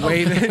like the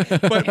way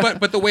that,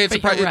 but the way it's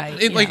surprised,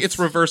 like it's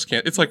reverse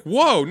cancer. It's like,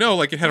 whoa, no,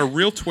 like it had a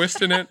real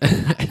twist in it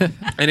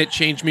and it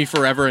changed me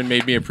forever and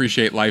made me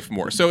appreciate life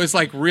more. So it's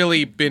like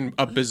really been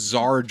a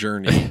bizarre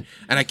journey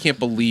and I can't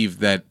believe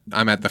that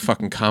I'm at the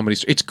fucking comedy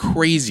store. It's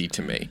crazy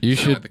to me. You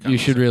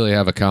should really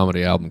have a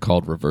comedy album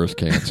called Reverse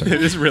Cancer.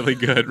 It is really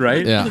good,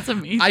 right? Yeah. That's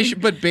amazing.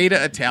 But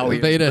Beta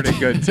Italian is pretty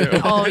good too.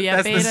 Oh yeah,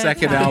 that's Beta the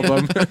second Italian. album.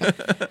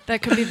 That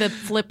could be the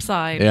flip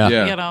side.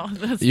 Yeah.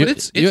 But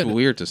it's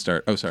weird to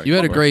start. Oh, sorry. You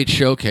had a great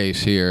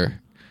showcase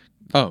here.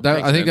 Oh,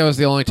 thanks, I think that was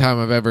the only time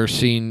I've ever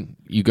seen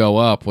you go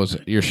up was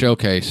your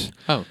showcase.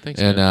 Oh, thanks.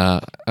 And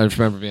I just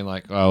remember being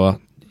like, oh,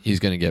 well, he's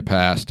going to get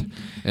past.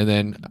 And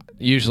then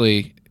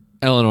usually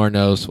Eleanor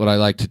knows what I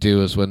like to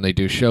do is when they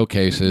do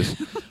showcases,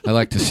 I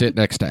like to sit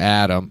next to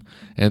Adam.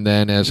 And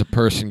then as a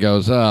person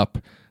goes up,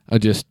 I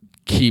just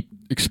keep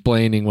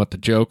explaining what the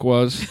joke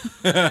was.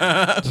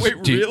 Wait,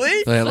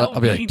 really? I'll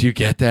be like, do you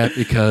get that?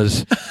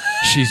 Because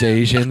she's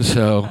Asian,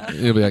 so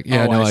you'll be like,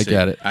 yeah, I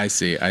get it. I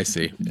see.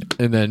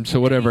 And then, so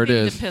whatever it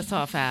is. To piss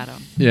off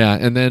Adam. Yeah,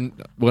 and then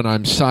when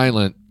I'm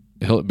silent,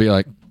 he'll be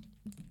like,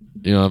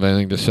 you don't have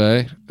anything to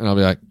say? And I'll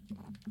be like,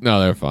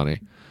 no, they're funny.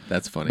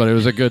 That's funny. But it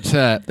was a good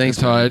set. Thanks.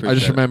 So I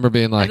just remember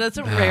being like, that's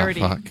a rarity.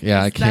 Fuck.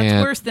 Yeah, I can't.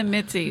 That's worse than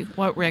Mitzi,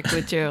 what Rick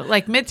would do.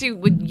 Like, Mitzi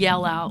would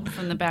yell out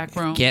from the back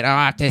room. Get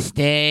off the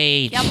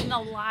stage. Give him the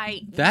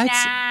light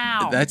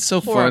now. That's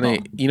so Horrible.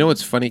 funny. You know,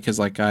 it's funny because,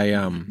 like,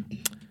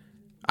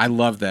 I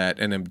love that,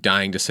 and I'm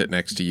dying to sit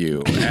next to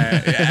you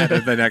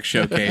at the next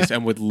showcase,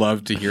 and would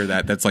love to hear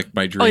that. That's like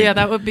my dream. Oh yeah,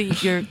 that would be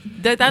your.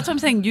 That's what I'm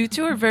saying. You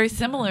two are very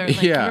similar.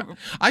 Like, yeah,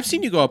 I've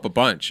seen you go up a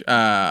bunch.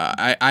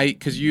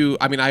 Because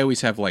I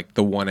always have like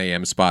the 1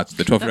 a.m. spots,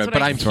 the 12.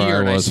 But I'm here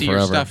and I see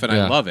your stuff, and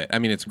I love it. I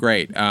mean, it's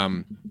great.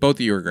 Both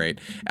of you are great.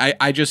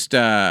 I just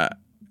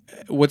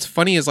what's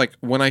funny is like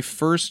when I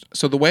first.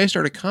 So the way I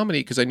started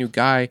comedy, because I knew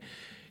Guy.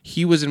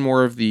 He was in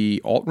more of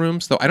the alt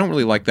rooms, though I don't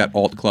really like that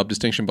alt club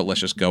distinction, but let's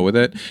just go with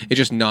it. It's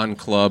just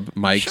non-club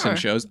mics and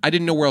shows. I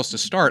didn't know where else to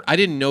start. I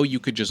didn't know you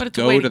could just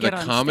go to the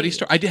comedy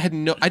store. I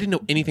didn't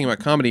know anything about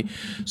comedy.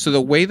 So the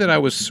way that I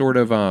was sort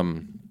of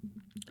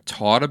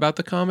taught about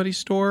the comedy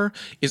store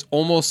is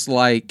almost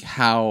like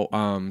how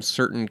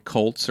certain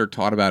cults are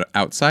taught about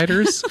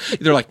outsiders.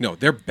 They're like, no,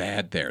 they're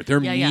bad there.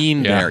 They're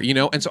mean there,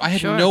 And so I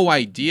had no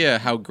idea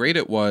how great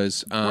it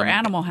was. Or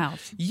Animal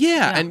House.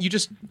 Yeah, and you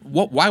just,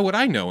 why would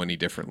I know any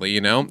differently,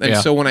 And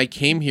so when I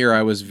came here,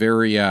 I was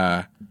very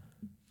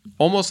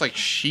almost like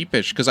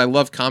sheepish because I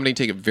love comedy,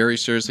 take it very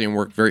seriously and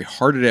work very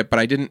hard at it, but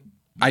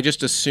I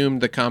just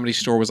assumed the comedy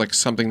store was like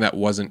something that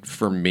wasn't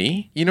for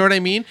me. You know what I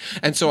mean?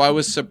 And so I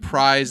was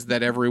surprised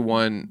that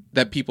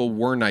people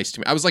were nice to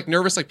me. I was like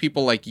nervous, like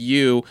people like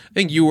you. I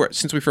think you were,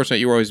 since we first met,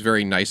 you were always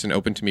very nice and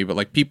open to me, but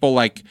like people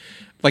like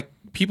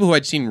people who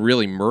I'd seen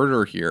really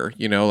murder here,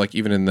 like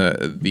even in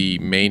the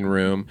main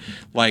room,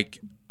 like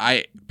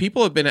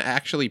people have been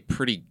actually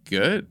pretty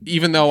good,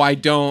 even though I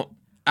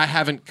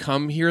haven't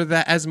come here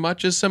that as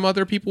much as some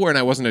other people were, and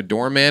I wasn't a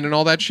doorman and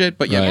all that shit.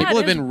 But yeah, people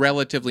have been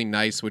relatively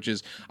nice, which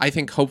is, I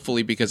think,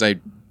 hopefully because I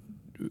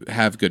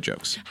have good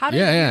jokes.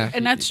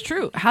 And that's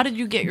true. How did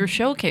you get your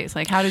showcase?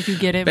 Like, how did you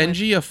get it?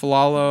 Benji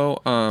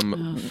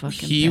Aflalo,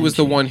 he was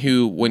the one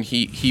who, when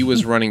he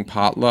was running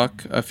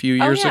Potluck a few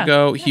years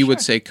ago, he would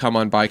say, come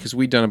on by, because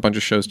we'd done a bunch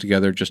of shows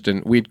together,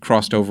 we'd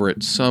crossed over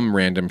at some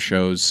random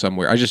shows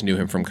somewhere. I just knew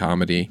him from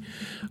comedy.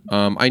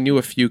 I knew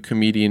a few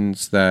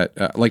comedians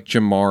that, like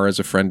Jamar is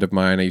a friend of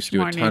mine. I used to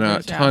do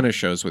a ton of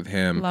shows with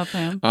him. Love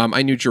him.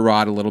 I knew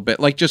Gerard a little bit.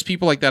 Like, just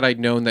people like that I'd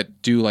known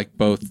that do, like,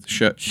 both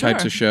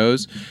types of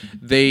shows.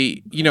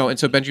 They, and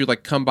so Benji would,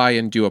 like, come by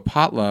and do a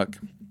potluck.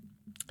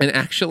 And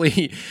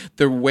actually,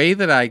 the way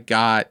that I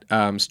got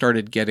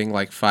started getting,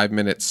 like,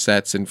 5-minute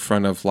sets in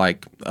front of,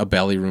 like, a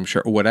belly room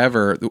show or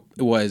whatever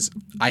was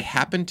I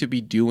happened to be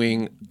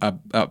doing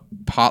a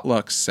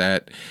potluck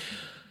set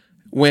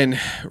when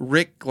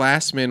Rick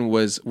Glassman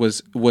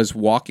was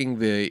walking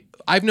the.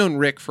 I've known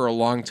Rick for a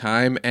long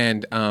time,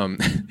 and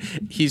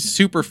he's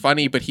super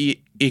funny, but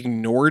he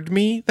ignored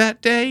me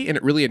that day, and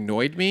it really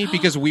annoyed me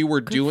because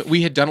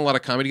we had done a lot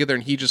of comedy together,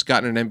 and he just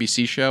gotten an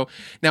NBC show.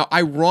 Now,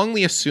 I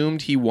wrongly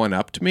assumed he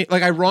one-upped me.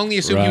 Like, I wrongly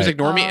assumed he was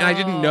ignoring me, and I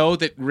didn't know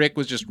that Rick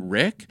was just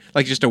Rick,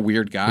 like just a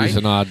weird guy. He's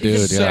an odd dude.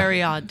 He's a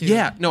very odd dude.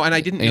 Yeah, no, and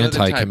I didn't know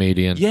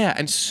anti-comedian. Yeah,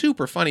 and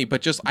super funny,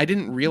 but just I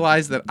didn't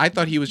realize that. I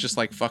thought he was just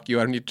like, fuck you,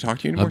 I don't need to talk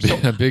to you anymore.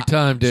 A big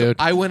time, dude.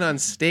 So I went on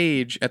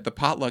stage at the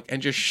potluck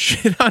and just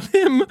shit on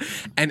him,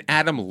 and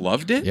Adam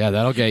loved it. Yeah,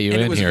 that'll get you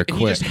in here quick.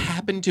 He just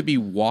happened to be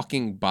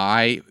walking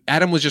by.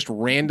 Adam was just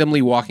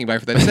randomly walking by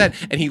for that set,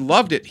 and he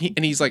loved it.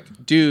 And he's like,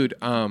 dude,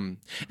 and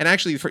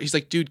actually, he's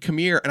like, dude, come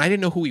here. And I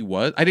didn't know who he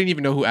was. I didn't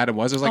even know who Adam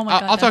was. I was like,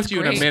 I'll talk to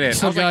you in a minute.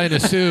 Some guy in a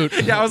suit.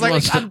 Yeah, I was like,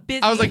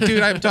 I was like,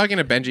 dude, I'm talking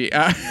to Benji,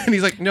 and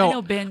he's like,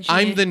 no,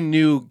 I'm the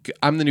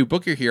new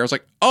booker here. I was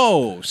like,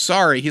 oh,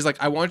 sorry. He's like,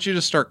 I want you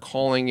to start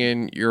calling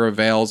in your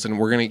avails, and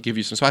we're gonna give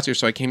you some spots here.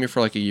 So I came here for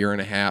like a year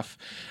and a half,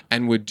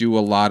 and would do a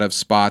lot of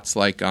spots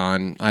like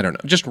on, I don't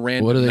know, just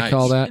random. What do they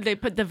call that? They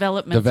put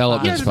development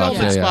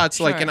spots.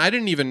 Like, and I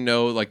didn't even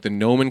know like the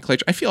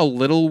nomenclature. I feel a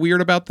little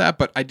weird about that,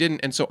 but I didn't,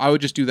 and so I would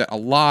just do that a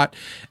lot.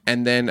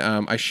 And then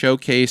I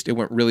showcased. It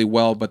went really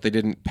well, but they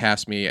didn't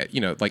pass me.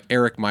 Like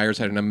Eric Myers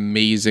had an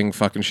amazing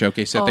fucking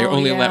showcase set. They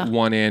only let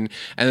one in,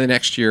 and the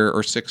next year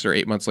or 6 or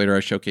 8 months later, I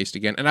showcased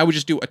again, and I would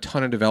just do a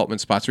ton of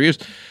development spots for years.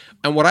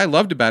 And what I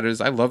loved about it is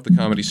I loved the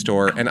Comedy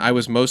Store, and I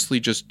was mostly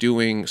just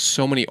doing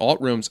so many alt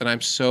rooms, and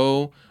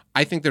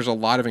I think there's a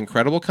lot of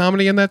incredible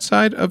comedy in that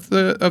side of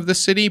the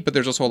city, but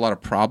there's also a lot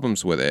of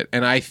problems with it.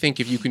 And I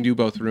think if you can do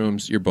both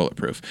rooms, you're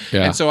bulletproof.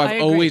 Yeah. And so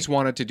I've always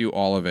wanted to do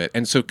all of it.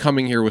 And so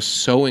coming here was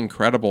so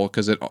incredible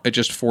because it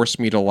just forced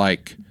me to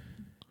like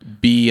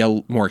be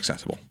more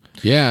accessible.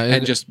 Yeah.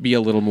 And just be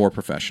a little more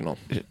professional.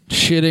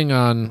 Shitting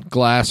on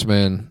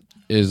Glassman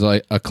is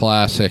like a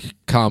classic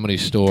Comedy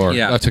Store.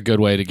 Yeah. That's a good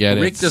way to get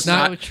Rick it. Does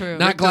not true.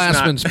 Not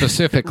Glassman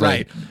specifically,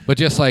 right. But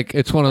just like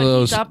it's one of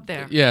those. He's up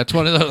there. Yeah, it's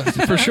one of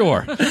those for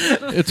sure.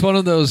 It's one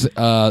of those.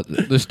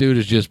 This dude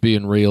is just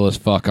being real as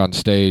fuck on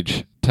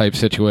stage type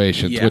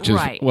situations, which is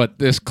what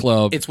this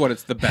club. It's what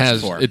it's the best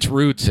has for. Its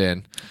roots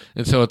in,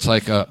 and so it's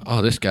like,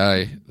 this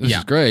guy, this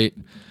is great.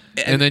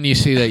 And then you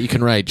see that you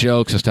can write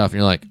jokes and stuff, and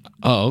you're like,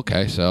 oh,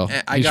 okay, so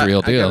he's a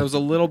real deal. It was a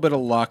little bit of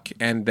luck,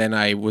 and then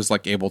I was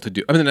like able to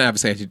do. I mean, then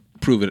obviously I had to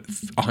prove it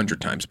 100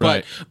 times,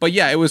 but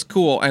yeah, it was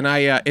cool, and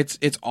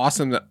it's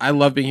awesome that I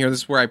love being here. This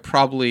is where I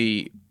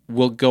probably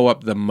will go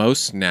up the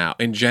most now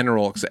in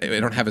general because I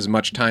don't have as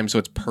much time, so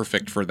it's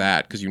perfect for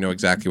that because you know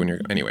exactly when you're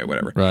anyway,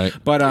 whatever. Right.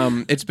 But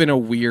it's been a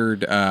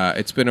weird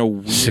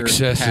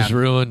success path. Has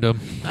ruined him.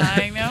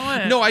 I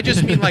know it. No, I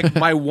just mean like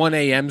my 1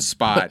 a.m.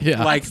 spot.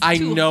 Yeah. Like I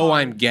know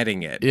I'm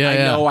getting it. Yeah, I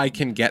know I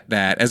can get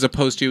that. As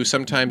opposed to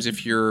sometimes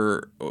if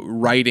you're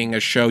writing a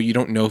show, you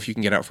don't know if you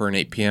can get out for an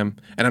 8 p.m.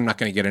 and I'm not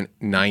going to get a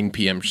 9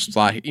 p.m.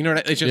 slot. You know,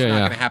 it's just not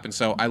going to happen.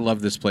 So I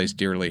love this place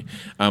dearly,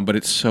 but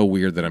it's so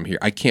weird that I'm here.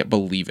 I can't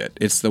believe it.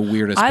 It's the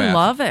weirdest. I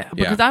love it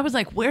because I was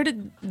like, where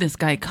did this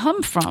guy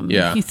come from?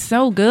 Yeah. He's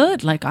so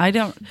good. Like I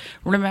don't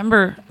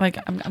remember. Like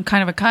I'm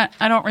kind of a cunt.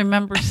 I don't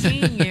remember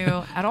seeing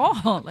you at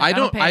all. Like,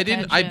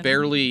 I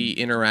barely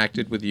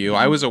interacted with you.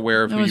 I was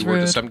aware of who you were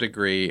to some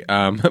degree,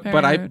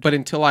 but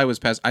until I was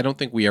past, I don't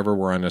think we ever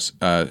were on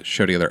a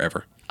show together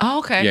ever. Oh,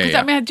 okay. Because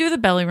I mean, I do the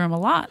belly room a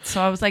lot,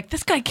 so I was like,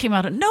 this guy came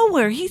out of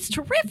nowhere. He's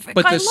terrific.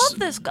 But I love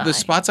this guy. The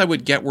spots I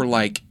would get were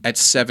like at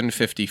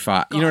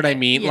 7:55. You know what I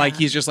mean? Yeah. Like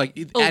he's just like,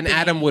 and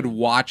Adam would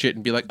watch it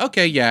and be like,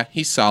 okay, yeah,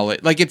 he's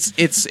solid. Like it's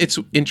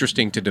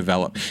interesting to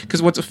develop.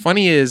 Because what's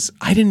funny is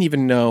I didn't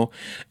even know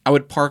I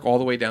would park all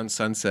the way down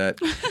Sunset,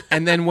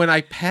 and then when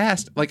I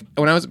passed, like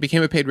when I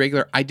became a paid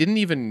regular, I didn't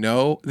even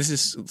know. This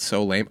is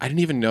so lame. I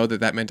didn't even know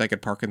that meant I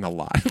could park in the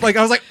lot. Like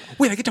I was like,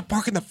 wait, I get to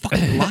park in the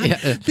fucking lot.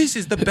 This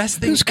is the best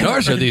thing. Whose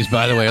cars are these,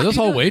 by the way? Are those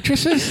all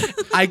waitresses?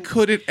 I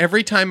couldn't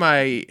every time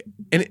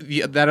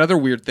that other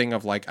weird thing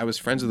of like I was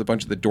friends with a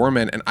bunch of the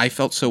doormen and I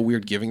felt so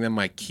weird giving them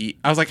my key.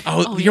 I was like,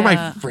 you're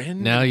my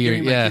friend. Now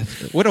you're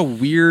What a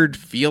weird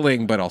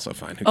feeling, but also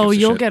fine.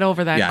 You'll get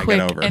over that quick.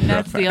 Get over and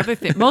that's the other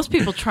thing. Most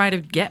people try to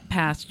get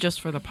past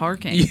just for the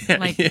parking.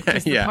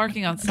 The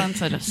parking on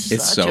Sunset is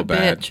such a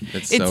bitch.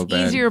 It's so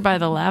bad. Easier by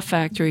the Laugh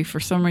Factory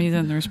for some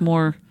reason. There's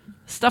more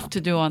stuff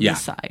to do on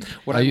this side.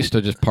 I used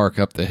to just park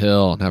up the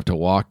hill and have to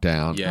walk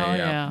down.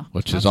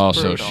 Which is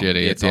also brutal.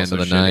 shitty at the end of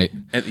the night.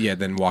 And,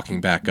 then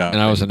walking back up.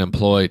 And I was an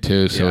employee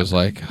too, so it was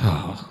like,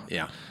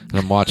 And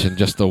I'm watching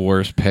just the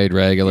worst paid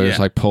regulars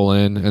like pull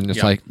in, and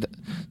it's like,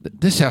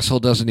 this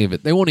asshole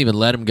they won't even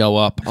let him go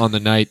up on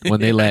the night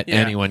when they let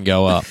anyone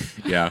go up.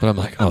 Yeah. But I'm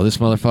like, this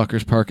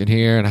motherfucker's parking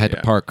here, and I had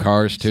to park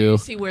cars too.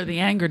 So you see where the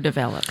anger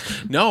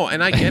developed. No,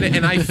 and I get it,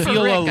 and I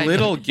feel a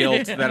little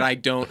guilt that I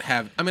don't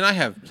have. I mean, I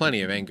have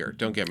plenty of anger.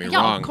 Don't get me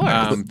wrong. Of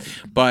course.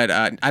 But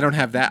I don't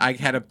have that. I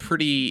had a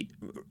pretty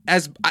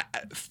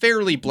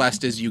fairly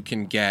blessed as you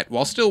can get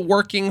while still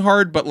working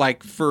hard, but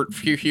like for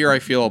here I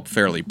feel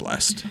fairly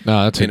blessed.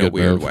 No, that's in a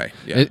weird move. Way.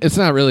 Yeah. It's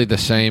not really the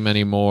same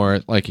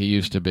anymore like it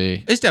used to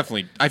be.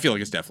 I feel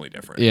like it's definitely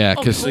different. Yeah,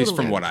 because at least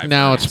from what I've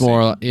now it's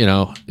more,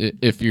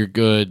 if you're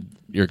good,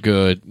 you're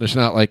good. There's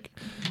not like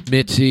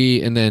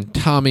Mitzi and then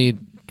Tommy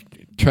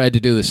tried to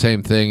do the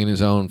same thing in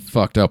his own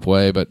fucked up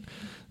way, but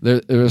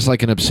there was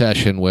like an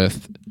obsession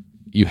with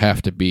you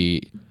have to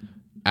be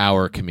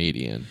our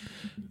comedian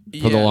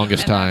for the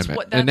longest time.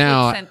 That's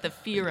now what sent the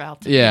fear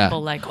out to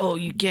people, like, oh,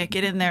 you can't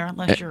get in there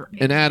unless you're...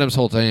 And Adam's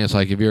whole thing is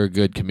like, if you're a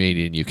good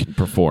comedian, you can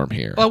perform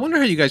here. Well, I wonder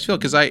how you guys feel,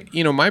 because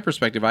my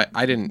perspective,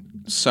 I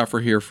didn't suffer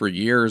here for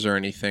years or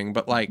anything,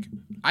 but like,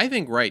 I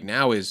think right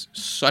now is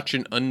such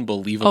an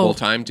unbelievable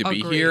time to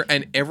be here,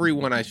 and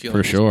everyone I feel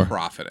is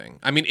profiting.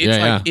 I mean,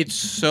 it's it's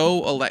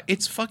so...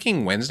 it's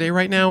fucking Wednesday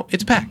right now.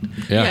 It's packed.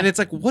 Yeah. And it's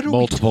like, what are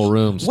multiple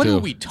rooms, What are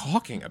we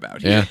talking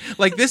about here? Yeah.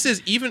 Like, this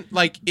is even...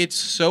 Like, it's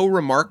so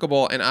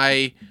remarkable, and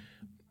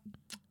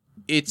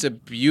it's a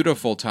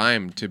beautiful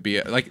time to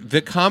be like the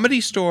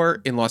Comedy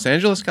Store in Los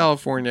Angeles,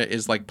 California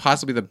is like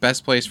possibly the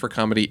best place for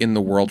comedy in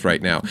the world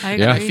right now.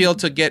 I feel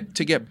to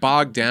get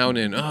bogged down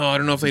in, I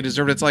don't know if they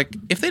deserve it. It's like,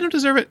 if they don't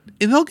deserve it,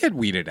 they'll get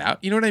weeded out.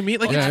 You know what I mean?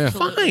 Like, it's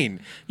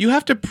fine. You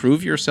have to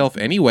prove yourself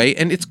anyway,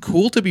 and it's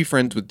cool to be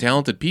friends with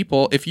talented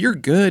people. If you're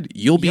good,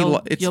 you'll be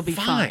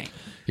fine.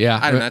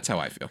 Yeah, that's how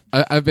I feel.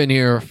 I've been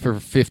here for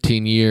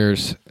 15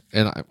 years,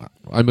 and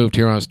I moved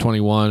here when I was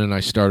 21, and I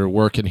started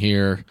working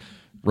here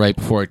right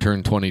before I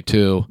turned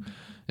 22.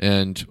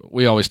 And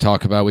we always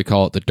talk about, we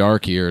call it the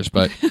dark years,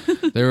 but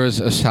there was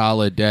a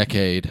solid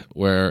decade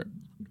where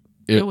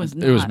it was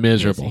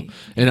miserable.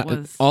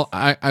 And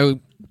I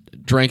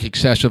drank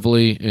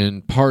excessively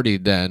and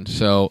partied then,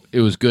 so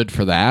it was good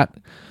for that.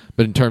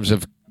 But in terms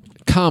of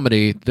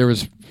comedy, there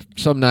was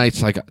some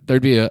nights, like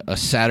there'd be a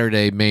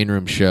Saturday main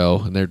room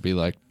show, and there'd be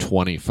like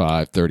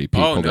 25, 30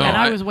 people there. And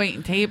I was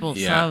waiting tables,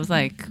 so I was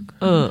like,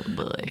 oh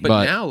boy.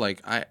 But now,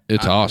 like,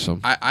 it's awesome.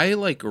 I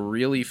like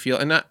really feel,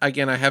 and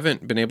again, I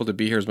haven't been able to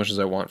be here as much as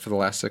I want for the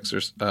last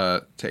 6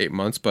 to 8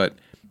 months, but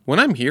when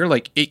I'm here,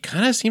 like, it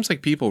kind of seems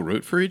like people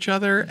root for each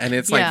other, and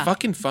it's like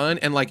fucking fun,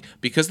 and like,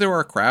 because there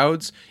are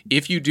crowds,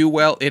 if you do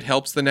well, it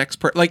helps the next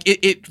person. Like,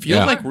 it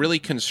feels like really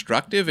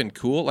constructive and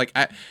cool. Like,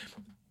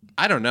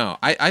 I don't know.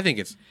 I think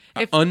it's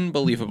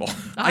unbelievable.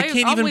 I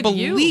can't even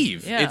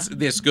believe it's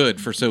this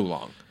good for so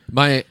long.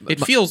 It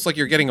feels like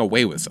you're getting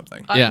away with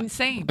something.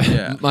 Insane.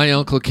 Yeah. My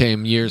uncle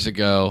came years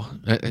ago.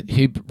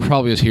 He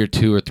probably was here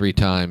 2 or 3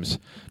 times,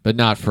 but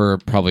not for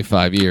probably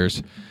 5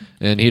 years.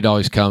 And he'd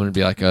always come and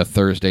be like a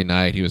Thursday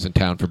night. He was in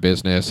town for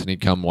business, and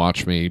he'd come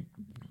watch me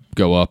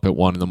go up at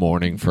 1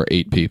 a.m. for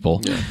 8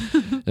 people. Yeah.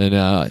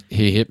 And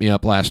he hit me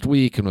up last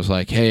week and was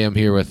like, hey, I'm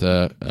here with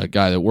a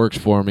guy that works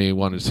for me.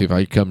 Wanted to see if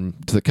I could come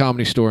to the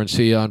Comedy Store and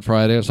see you on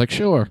Friday. I was like,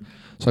 sure.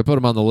 So I put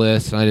him on the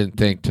list, and I didn't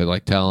think to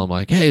like tell him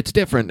like, hey, it's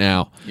different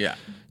now. Yeah.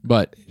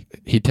 But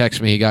he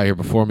texted me. He got here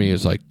before me. He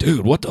was like,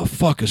 dude, what the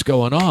fuck is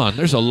going on?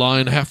 There's a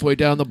line halfway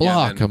down the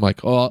block. I'm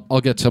like, oh,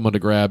 I'll get someone to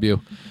grab you.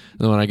 And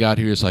then when I got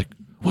here, he was like,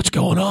 what's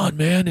going on,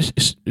 man? Is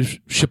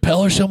Chappelle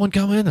or someone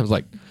coming? I was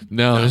like,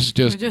 no, this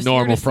is just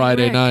normal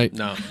Friday night.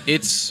 No,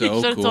 it's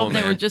so cool, told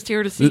man. They were just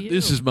here to see you.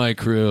 This is my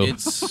crew.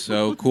 It's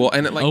so cool.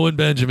 And Owen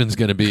Benjamin's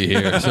going to be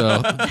here,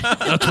 so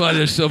that's why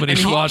there's so many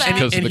swastikas in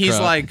the crowd. And he's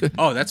like,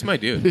 oh, that's my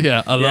dude.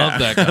 Yeah, I love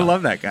that guy. I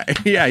love that guy.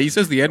 Yeah, he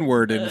says the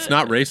N-word, and it's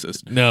not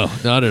racist. No,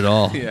 not at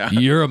all. Yeah.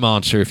 You're a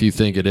monster if you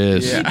think it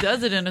is. Yeah. He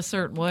does it in a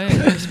certain way.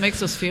 It just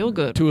makes us feel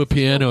good. To a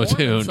piano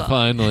tune,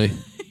 finally.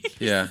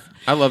 Yeah.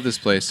 I love this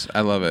place.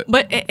 I love it.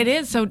 But it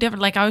is so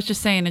different. Like I was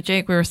just saying to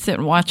Jake, we were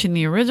sitting watching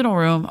the original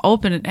room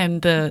open,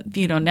 and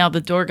now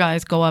the door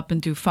guys go up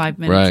and do 5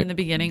 minutes in the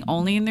beginning,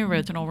 only in the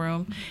original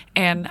room.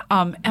 And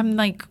I'm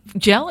like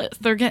jealous.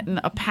 They're getting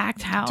a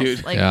packed house.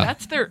 Dude. Like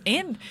that's their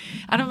in.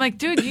 And I'm like,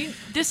 dude,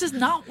 this is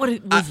not what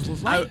it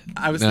was like.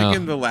 I was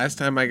thinking the last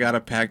time I got a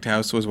packed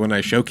house was when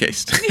I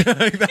showcased.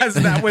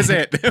 That was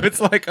it.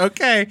 It's like,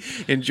 okay,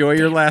 enjoy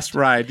your last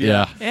ride.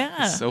 Yeah.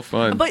 It's so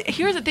fun. But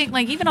here's the thing,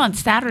 like even on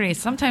Saturdays,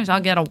 sometimes I'll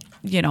get a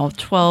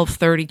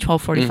 12:30,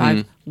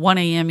 12:45, 1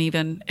 a.m.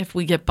 even if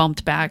we get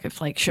bumped back,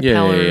 if like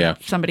Chappelle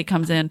or somebody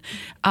comes in.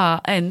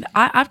 And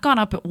I've gone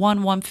up at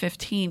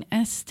 1:15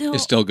 and it's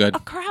still good. A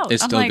crowd.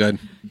 It's still good.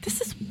 This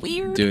is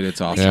weird. Dude,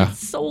 it's awesome.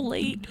 It's so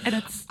late and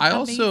it's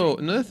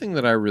another thing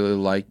that I really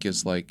like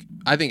is like,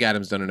 I think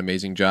Adam's done an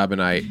amazing job,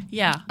 and I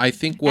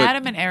think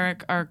Adam and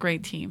Eric are a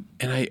great team.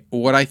 And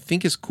what I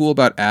think is cool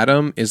about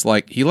Adam is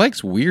like, he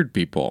likes weird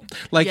people.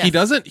 Like he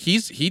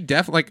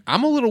definitely, like,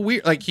 I'm a little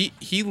weird. Like he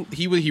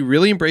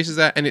really embraces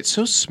that, and it's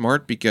so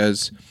smart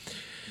because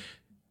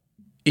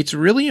it's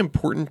really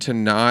important to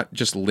not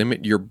just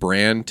limit your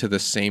brand to the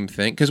same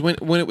thing. Because when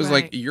it was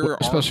like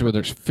especially when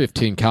there's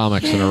 15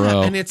 comics in a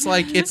row, and it's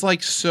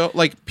like so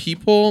like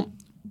people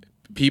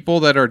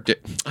that are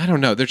I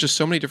don't know, there's just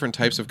so many different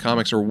types of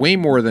comics, or way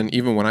more than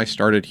even when I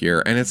started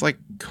here, and it's like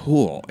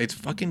cool. It's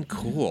fucking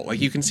cool. Like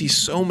you can see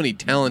so many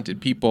talented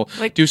people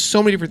do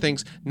so many different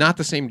things, not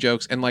the same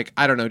jokes, and like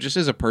I don't know, just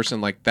as a person,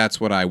 like that's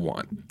what I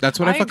want. That's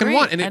what I fucking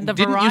want. And it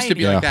didn't used to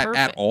be like that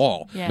at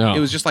all. Yeah. No. It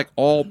was just like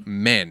all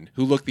men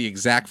who look the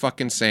exact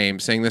fucking same,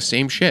 saying the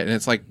same shit, and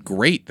it's like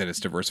great that it's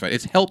diversified.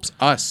 It helps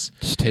us.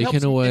 It's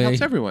taking away. It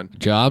helps everyone.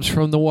 Jobs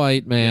from the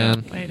white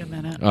man. Wait a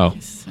minute. Oh,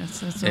 it's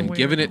and weird.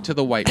 giving it to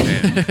the white man.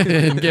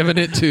 and giving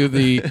it to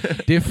the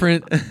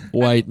different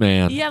white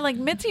man. Yeah, like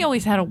Mitzi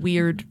always had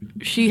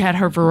she had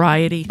her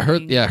variety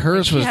thing.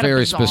 Hers was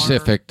very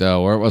specific,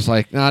 though, where it was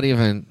like not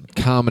even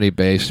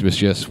comedy-based. It was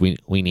just, we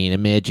need a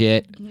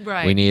midget.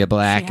 Right. We need a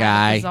black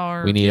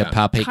guy. We need a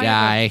puppet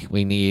guy.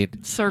 We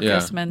need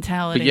circus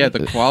mentality. But yeah,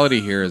 the quality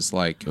here is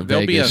like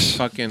there'll be a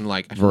fucking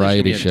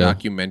variety show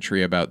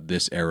documentary about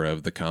this era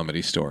of the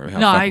Comedy Store.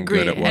 How I agree,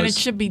 good it was. And it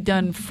should be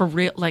done for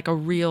real, like a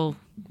real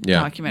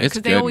documentary,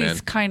 because they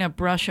always kind of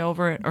brush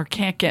over it or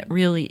can't get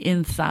really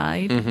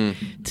inside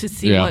to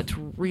see what's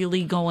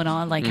really going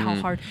on, like how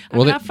hard.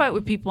 I fight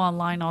with people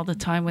online all the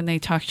time when they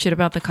talk shit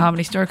about the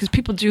Comedy Store, because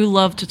people do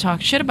love to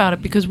talk shit about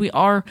it because we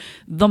are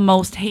the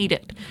most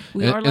hated.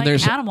 We are like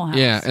Animal House.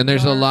 Yeah, and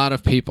there's a lot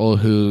of people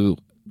who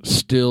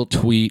still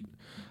tweet.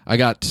 I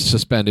got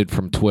suspended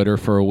from Twitter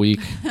for a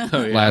week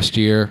last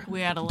year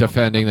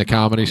defending the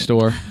Comedy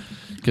Store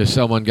because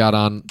someone got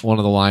on one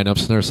of the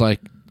lineups and there's like,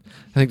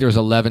 I think there was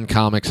 11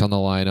 comics on the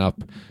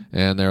lineup,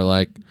 and they're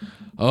like,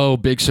 oh,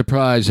 big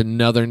surprise,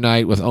 another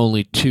night with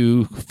only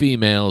 2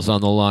 females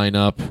on the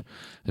lineup.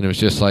 And it was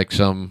just like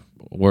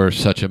we're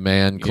such a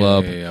man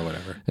club. Yeah,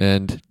 whatever.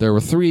 And there were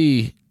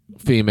 3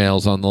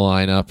 females on the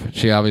lineup.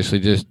 She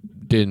obviously just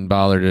didn't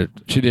bother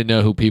she didn't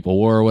know who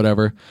people were or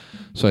whatever.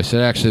 So I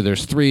said, actually,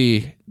 there's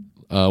 3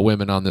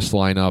 women on this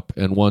lineup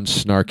and 1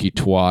 snarky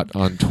twat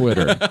on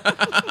Twitter.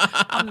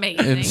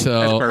 Amazing. And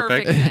so, that's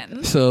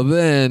perfect. So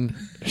then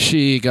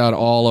she got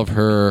all of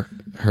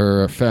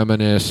her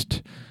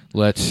feminist,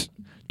 let's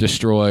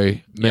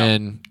destroy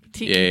men.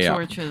 Tiki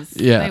torches.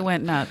 They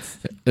went nuts.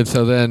 And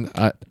so then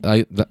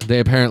they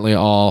apparently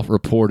all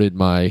reported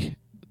my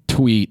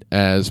tweet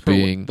as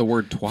being the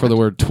word twat. For the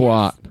word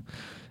twat.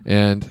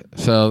 And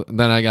so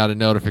then I got a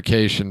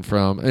notification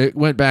it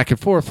went back and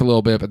forth a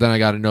little bit, but then I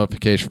got a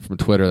notification from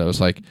Twitter that was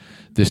like,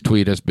 this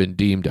tweet has been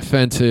deemed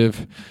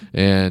offensive,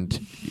 and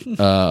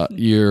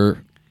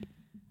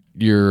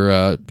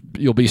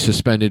you'll be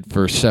suspended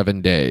for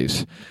 7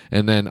 days.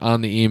 And then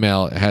on the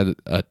email, it had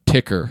a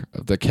ticker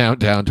of the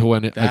countdown to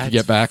when I could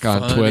get back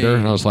on Twitter.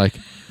 And I was like,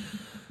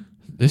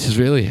 this is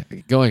really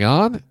going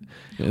on?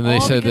 And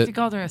they said that you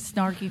called her a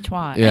snarky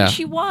twat. Yeah. And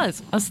she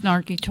was a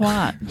snarky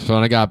twat. So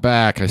when I got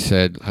back, I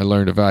said, I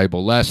learned a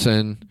valuable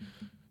lesson.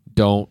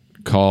 Don't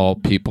call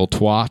people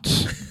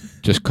twats.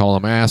 Just call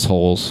them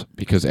assholes,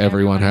 because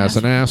everyone has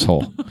an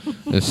asshole.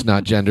 It's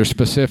not gender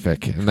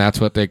specific. And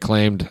that's what they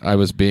claimed I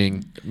was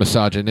being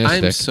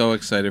misogynistic. I'm so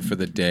excited for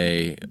the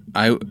day.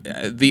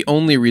 The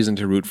only reason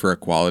to root for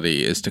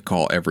equality is to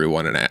call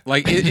everyone an ass.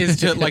 Like, is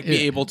to like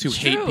be able to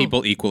hate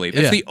people equally.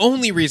 That's the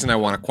only reison I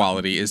want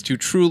equality, is to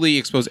truly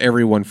expose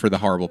everyone for the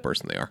horrible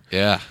person they are.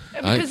 Yeah,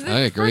 I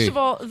agree. First of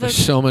all, there's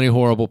so many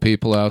horrible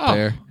people out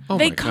there. Oh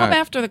they come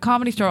after the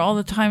Comedy Store all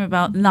the time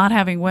about not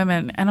having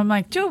women, and I'm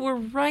like, dude, we're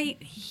right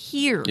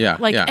here. Yeah,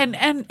 like, yeah.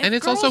 And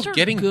it's also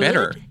getting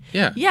better.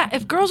 Yeah, yeah.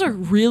 If girls are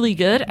really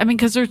good, I mean,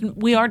 because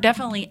we are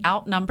definitely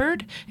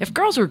outnumbered. If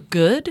girls are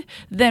good,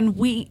 then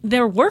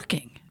they're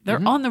working.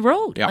 They're on the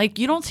road. Yeah. Like,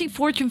 you don't see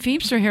Fortune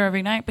Feimster here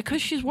every night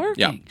because she's working.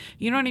 Yeah.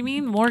 You know what I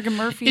mean? Morgan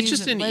Murphy. It's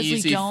just an Leslie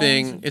easy Jones.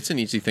 thing. It's an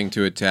easy thing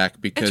to attack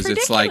because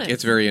It's like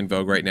it's very in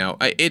vogue right now.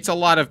 It's a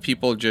lot of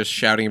people just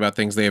shouting about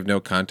things they have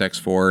no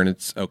context for, and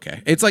it's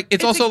okay. It's like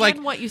it's also again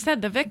like what you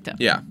said, the victim.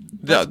 Yeah.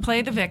 Let's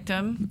play the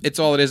victim. It's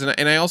all it is,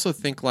 and I also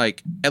think,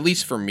 like, at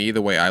least for me,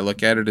 the way I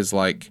look at it is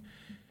like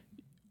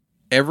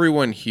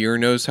everyone here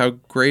knows how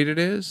great it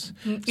is,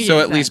 so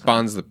at least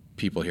bonds the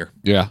people here.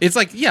 Yeah. It's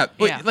like,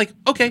 like,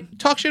 okay,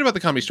 talk shit about the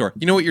Comedy Store.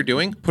 You know what you're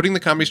doing? Putting the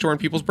Comedy Store in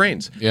people's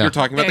brains. Yeah. You're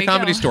talking about There the you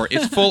Comedy go. Store.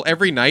 It's full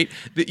every night.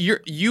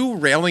 You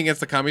railing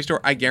against the Comedy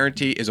Store, I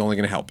guarantee, is only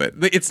going to help it.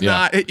 It's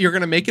not. You're going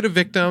to make it a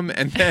victim,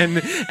 and then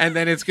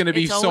it's going to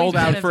be It's sold always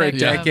out been a for a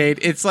victim. decade.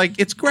 It's like,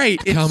 it's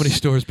great. It's, Comedy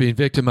Store's being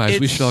victimized.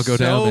 We should all go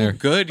down there.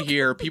 It's so good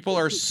here. People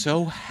are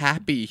so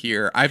happy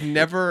here. I've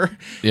never.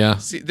 Yeah.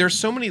 See, there's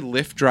so many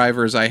Lyft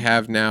drivers I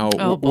have now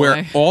Oh,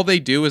 where boy. all they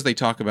do is they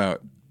talk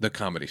about the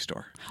Comedy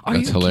Store. Are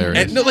That's you hilarious.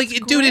 kidding? And no, like,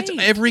 That's dude, it's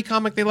great. every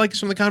comic they like is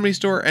from the Comedy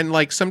Store, and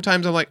like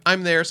sometimes I'm like,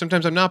 I'm there,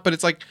 sometimes I'm not, but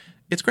it's like,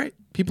 it's great.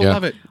 People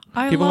love it.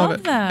 love People love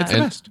it. that. It's the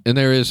best. And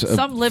there is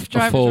Some Lyft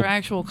drivers are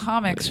actual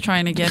comics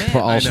trying to get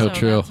in. Also so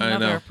true. That's I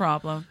another know.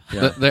 problem.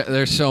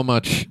 There's so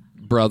much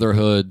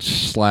brotherhood /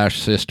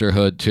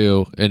 sisterhood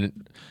too.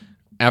 And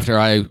after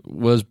I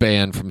was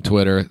banned from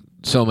Twitter,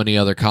 so many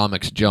other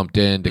comics jumped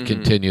in to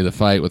continue the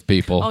fight with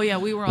people. Oh yeah,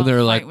 we were And on they were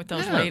the like- fight with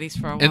those ladies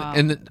for a while.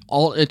 And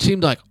it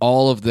seemed like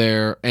all of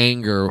their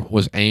anger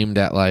was aimed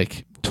at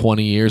like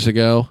 20 years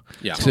ago.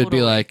 Yeah. So it'd be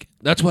Totally. like,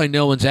 that's why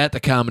no one's at the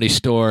Comedy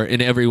Store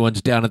and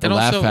everyone's down at the And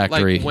Laugh also,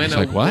 Factory. like, when It's a,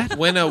 like, what?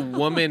 when a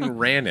woman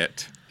ran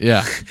it.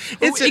 Yeah.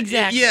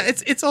 Exactly. Yeah,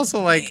 it's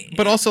also like,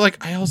 but also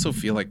like, I also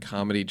feel like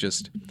comedy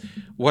just,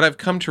 what I've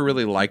come to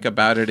really like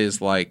about it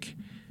is like,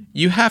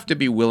 you have to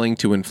be willing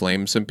to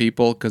inflame some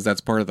people because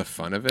that's part of the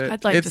fun of it.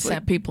 I'd like to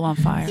set people on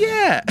fire.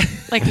 Yeah.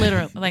 Like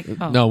literally. Like,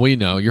 no, we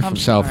know. You're from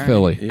South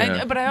Philly.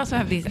 Yeah. But I also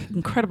have these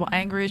incredible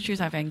anger issues.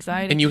 I have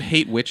anxiety. And you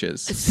hate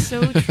witches. It's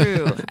so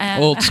true.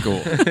 And Old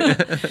school.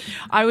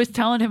 I was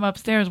telling him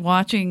upstairs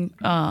watching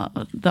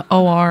the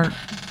OR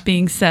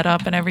being set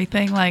up and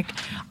everything, like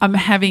I'm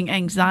having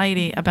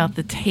anxiety about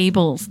the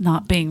tables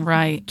not being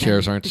right.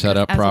 Chairs aren't set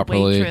up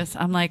properly. As a waitress,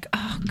 I'm like,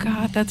 oh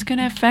God, that's going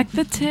to affect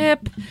the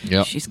tip.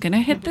 Yep. She's going to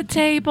hit the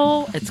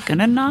table. It's going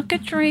to knock a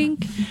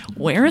drink.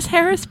 Where is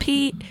Harris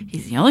Pete?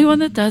 He's the only one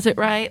that does it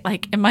right.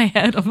 Like in my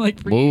head, I'm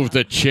like, move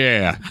the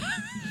chair.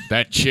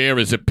 That chair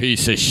is a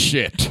piece of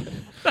shit.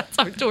 That's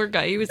our tour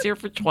guy. He was here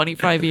for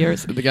 25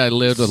 years. The guy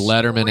lived with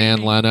Letterman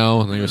and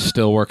Leno, and he was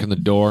still working the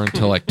door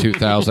until like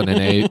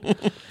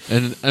 2008.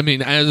 And I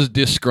mean, as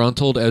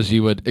disgruntled as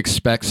you would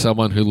expect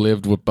someone who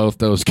lived with both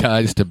those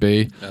guys to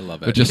be. I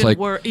love it. But just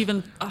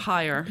even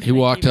higher. He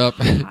walked up.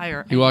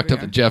 He walked up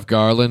to Jeff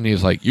Garland.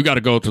 He's like, "You got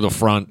to go through the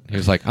front." He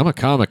was like, "I'm a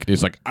comic." And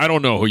he's like, "I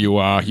don't know who you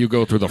are. You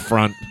go through the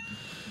front."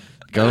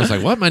 The guy was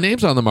like, "What? My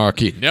name's on the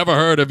marquee. Never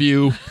heard of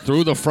you.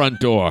 Through the front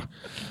door."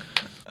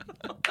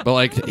 But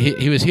like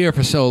he was here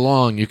for so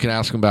long, you could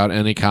ask him about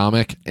any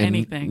comic, and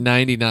anything.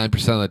 99%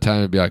 of the time,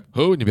 it'd be like,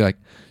 "Who?" And you'd be like,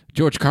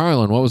 "George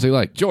Carlin. What was he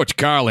like?" "George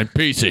Carlin,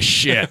 piece of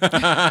shit."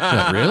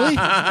 Like, really?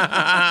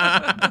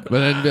 But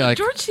then it'd be like,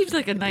 George seems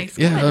like a nice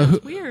guy. yeah,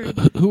 That's weird.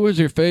 Who was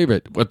your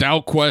favorite?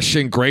 Without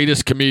question,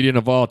 greatest comedian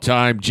of all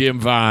time, Jim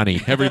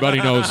Varney.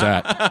 Everybody knows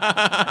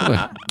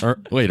that.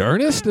 Wait,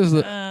 Ernest is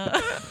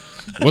the.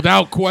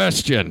 Without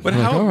question. But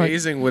how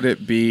amazing would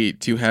it be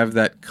to have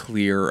that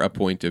clear a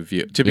point of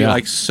view? To be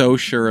like so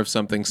sure of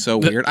something so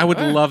weird. I would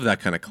love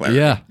that kind of clarity.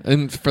 Yeah,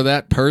 and for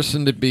that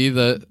person to be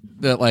the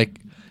like,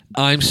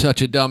 I'm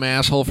such a dumb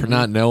asshole for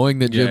not knowing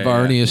that Jim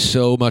Varney is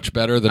so much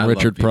better than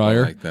Richard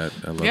Pryor. Like that.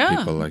 I love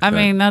people like that. I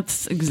mean,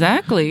 that's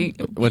exactly.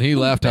 When he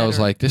left, I was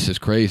like, this is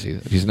crazy.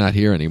 He's not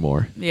here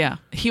anymore. Yeah.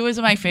 He was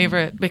my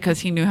favorite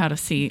because he knew how to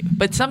see.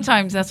 But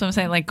sometimes that's what I'm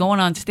saying, like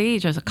going on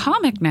stage as a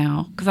comic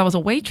now, because I was a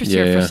waitress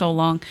here for so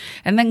long,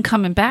 and then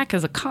coming back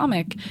as a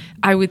comic,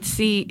 I would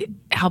see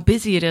how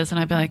busy it is, and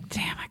I'd be like,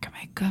 damn, I could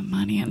make good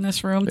money in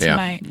this room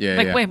tonight.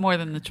 Way more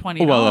than the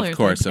 $20. Well, of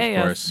course.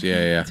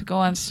 Yeah. To go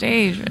on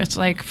stage. It's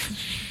like,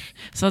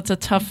 so it's a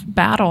tough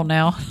battle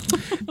now.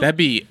 That'd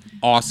be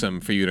awesome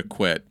for you to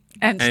quit.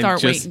 And start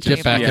just waiting.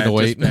 Get back in the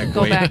wait.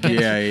 Go back in.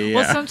 Yeah.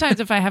 Well,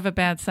 sometimes if I have a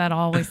bad set, I'll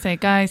always say,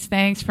 guys,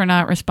 thanks for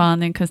not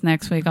responding because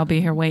next week I'll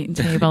be here waiting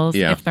tables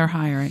if they're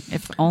hiring.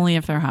 Only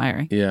if they're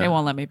hiring. Yeah. They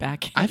won't let me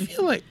back in. I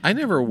feel like I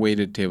never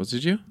waited tables.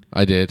 Did you?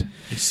 I did.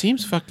 It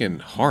seems fucking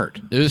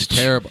hard. It was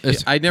terrible.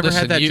 I never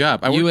had that job.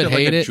 I worked at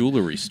like a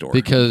jewelry store.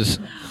 Because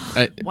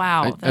I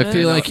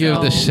feel like you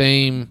have the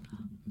same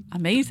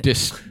amazing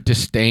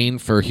disdain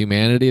for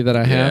humanity that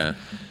I have.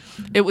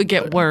 It would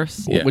get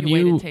worse when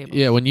you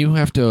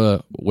have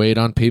to wait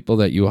on people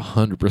that you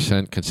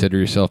 100% consider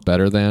yourself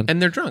better than,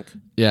 and they're drunk.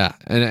 Yeah,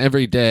 and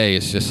every day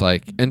it's just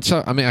like, and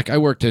so I mean, like, I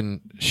worked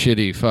in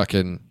shitty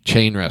fucking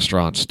chain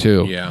restaurants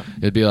too. Yeah,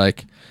 it'd be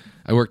like,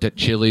 I worked at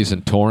Chili's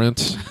in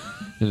Torrance.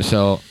 And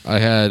so I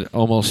had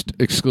almost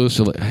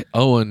exclusively,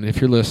 Owen, if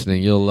you're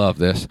listening, you'll love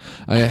this.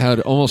 I had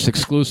almost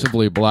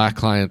exclusively black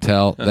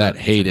clientele that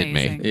hated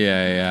me.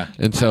 Yeah.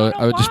 And so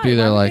I would just be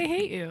there like, they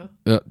hate you?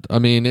 I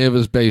mean, it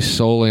was based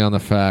solely on the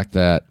fact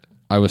that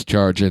I was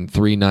charging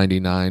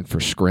 $3.99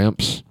 for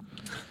scrimps.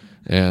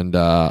 And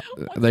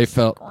they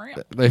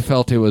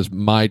felt it was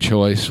my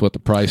choice what the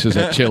prices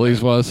at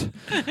Chili's was.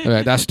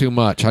 Like, that's too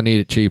much. I need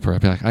it cheaper. I'd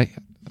be like,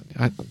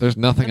 there's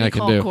nothing I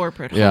can do.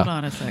 Corporate. Hold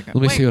on a second.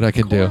 Let me see what I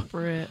can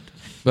corporate. do.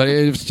 But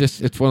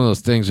it's one of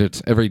those things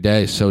that's every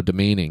day so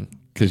demeaning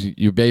because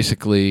you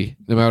basically,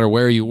 no matter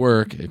where you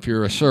work, if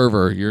you're a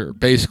server, you're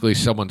basically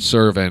someone's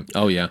servant.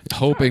 Oh, yeah.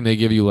 Hoping they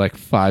give you like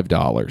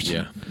 $5.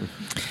 Yeah.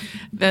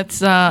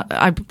 That's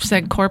I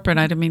said corporate.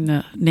 I didn't mean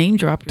to name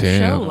drop your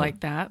show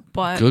like that,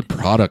 but good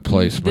product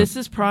placement. This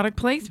is product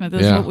placement.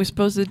 This is what we're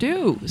supposed to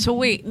do. So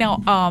wait,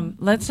 now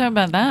let's talk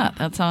about that.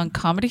 That's on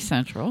Comedy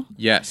Central.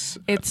 Yes,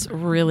 it's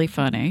really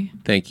funny.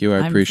 Thank you.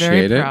 I appreciate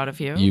it. I'm very proud of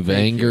you. You've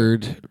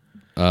angered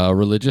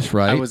religious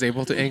right. I was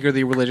able to anger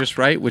the religious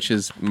right, which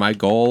is my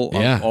goal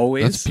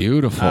always. That's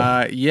beautiful.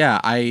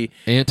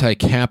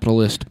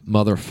 Anti-capitalist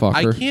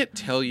motherfucker. I can't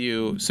tell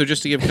you. So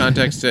just to give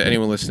context to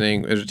anyone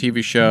listening, there's a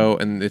TV show,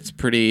 and it's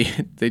pretty.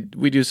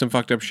 We do some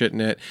fucked up shit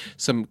in it.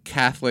 Some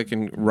Catholic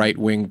and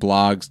right-wing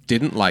blogs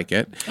didn't like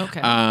it.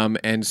 Okay.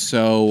 And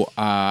so,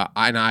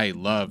 and I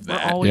love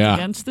that. We're always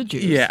against the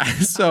Jews. Yeah.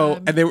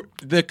 So, and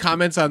the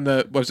comments on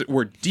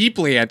were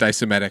deeply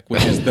anti-Semitic,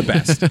 which is the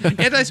best.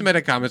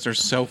 Anti-Semitic comments are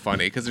so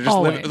funny. Because they're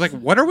just like,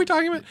 what are we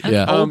talking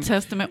about? Old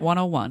Testament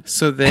 101.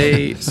 So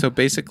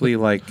basically,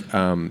 like,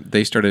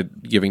 they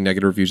started giving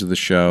negative reviews of the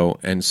show,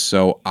 and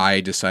so I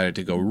decided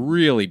to go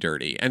really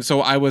dirty. And so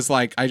I was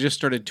like, I just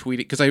started tweeting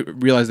because I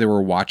realized they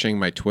were watching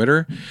my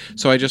Twitter.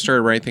 So I just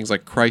started writing things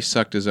like Christ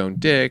sucked his own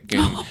dick,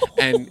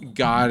 and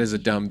God is a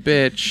dumb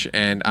bitch,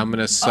 and I'm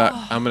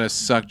gonna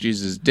suck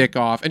Jesus' dick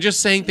off, and just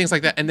saying things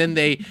like that. And then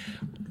they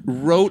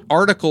wrote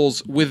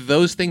articles with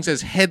those things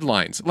as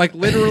headlines. Like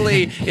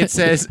literally, it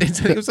says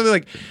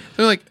something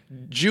like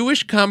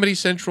Jewish Comedy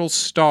Central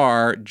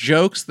star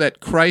jokes that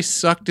Christ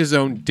sucked his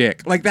own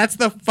dick. Like that's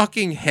the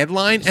fucking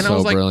headline, and I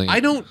was like, brilliant. I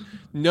don't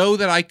know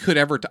that I could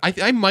ever.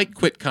 I might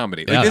quit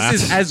comedy. Like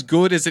this is as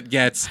good as it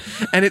gets,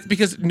 and it's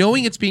because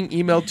knowing it's being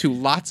emailed to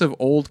lots of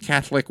old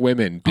Catholic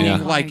women,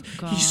 being like,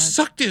 he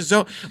sucked his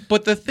own.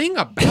 But the thing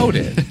about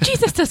it,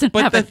 Jesus doesn't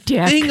have a dick.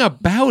 But the thing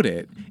about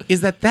it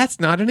is that that's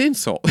not an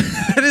insult.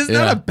 That is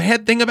not a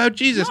bad thing about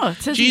Jesus. No,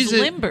 it says Jesus,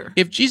 he's limber.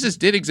 If Jesus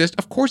did exist,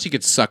 of course he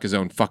could suck his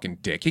own fucking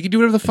dick. He could do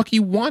whatever the fuck he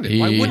wanted.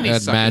 Why wouldn't he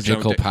had suck magical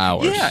his own dick?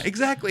 powers. Yeah,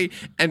 exactly.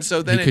 And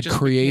so then he could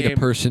create a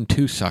person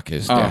to suck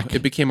his dick.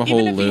 It became a Even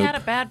whole if loop. he had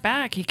a bad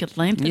back, he could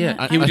lengthen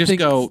it. He would just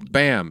go,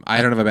 bam,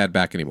 I don't have a bad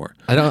back anymore.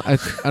 I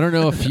don't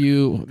know if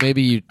you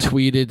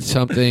tweeted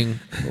something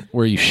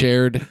where you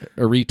shared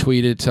or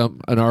retweeted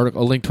an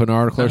article, a link to an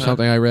article or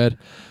something I read,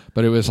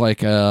 but it was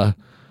like I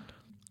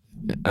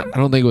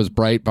don't think it was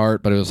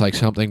Breitbart, but it was like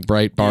something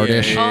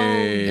Breitbartish,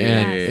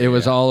 and it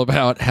was all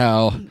about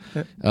how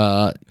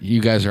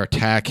you guys are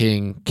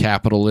attacking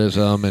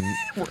capitalism and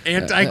we're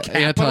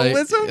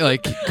anti-capitalism.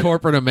 Like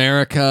corporate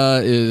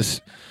America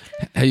is.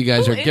 How you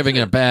guys are giving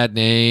it a bad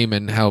name,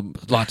 and how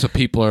lots of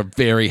people are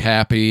very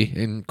happy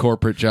in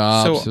corporate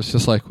jobs. So it's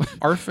just like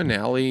our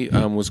finale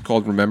was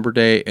called Remember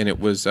Day, and it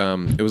was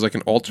like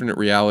an alternate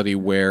reality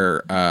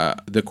where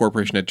the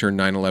corporation had turned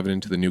 9/11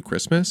 into the new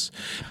Christmas,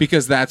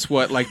 because that's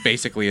what like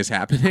basically is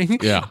happening.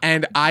 Yeah.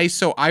 And I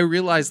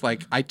realized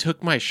like I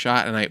took my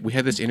shot, and we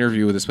had this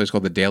interview with this place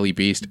called the Daily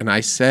Beast, and I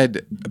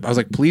was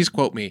like, please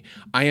quote me.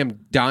 I am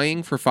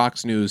dying for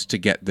Fox News to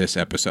get this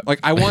episode.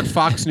 Like I want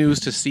Fox News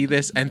to see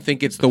this and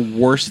think it's the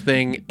worst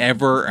thing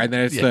ever, and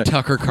then it's the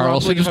Tucker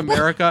Carlson of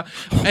America.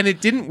 And it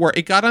didn't work.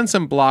 It got on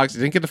some blogs. It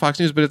didn't get to Fox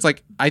News, but it's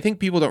like I think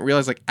people don't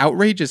realize like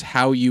outrage is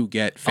how you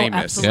get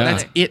famous.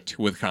 That's it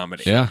with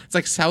comedy. Yeah. It's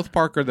like South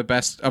Park are the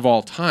best of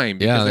all time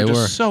because they're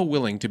just so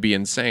willing to be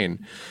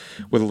insane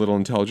with a little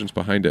intelligence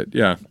behind it.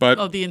 Yeah,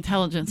 but the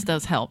intelligence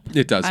does help.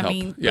 It does help.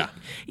 Mean,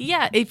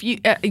 yeah. If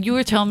you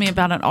were telling me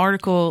about an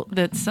article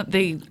that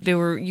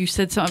you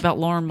said something about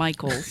Lorne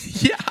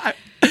Michaels. Yeah.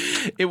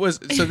 It was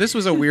this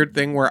was a weird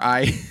thing where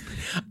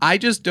I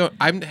just don't.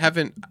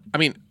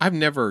 I've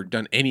never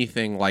done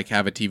anything like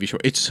have a TV show.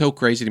 It's so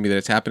crazy to me that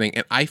it's happening,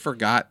 and I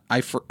forgot.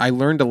 I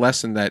learned a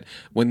lesson that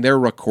when they're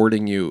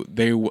recording you,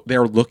 they're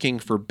looking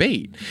for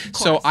bait.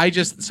 So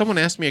someone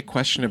asked me a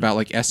question about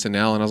like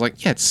SNL, and I was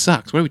like, yeah, it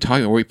sucks. What are we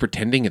talking about? Are we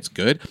pretending it's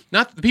good?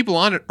 Not the people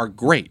on it are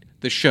great.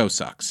 The show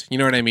sucks. You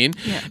know what I mean?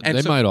 Yeah. And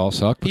they might all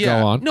suck, but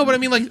go on. No, but I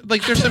mean,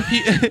 like there's some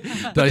people.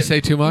 Did I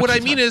say too much? What I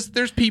mean is,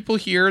 there's people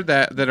here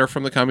that are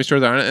from the Comedy Store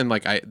that aren't, and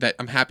like that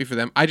I'm happy for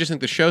them. I just think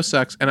the show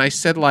sucks. And I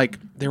said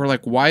they were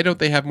like, why don't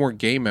they have more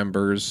gay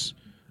members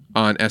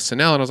on SNL?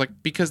 And I was like,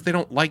 because they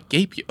don't like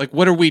gay people. Like,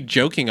 what are we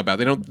joking about?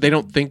 They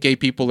don't think gay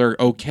people are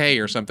okay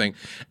or something.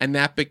 And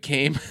that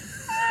became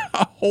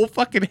a whole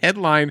fucking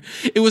headline.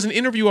 It was an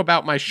interview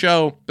about my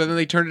show, but then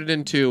they turned it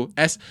into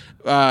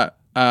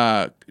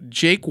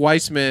Jake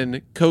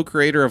Weisman,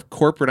 co-creator of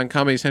Corporate on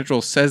Comedy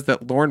Central, says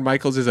that Lorne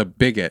Michaels is a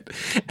bigot.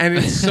 And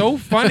it's so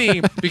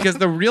funny because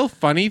the real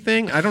funny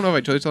thing, I don't know if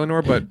I told you this,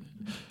 Eleanor, but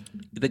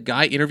the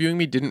guy interviewing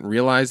me didn't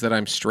realize that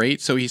I'm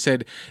straight, so he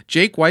said,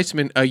 Jake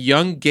Weisman, a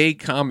young gay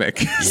comic,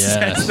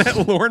 says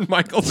that Lorne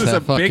Michaels is a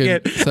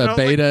bigot. It's a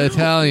beta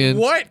Italian.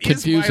 What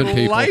is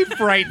my life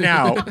right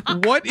now?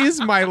 What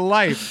is my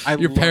life?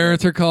 Your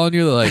parents are calling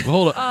you. They're like,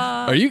 hold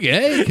on, are you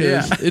gay?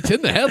 Because it's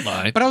in the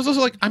headline. But I was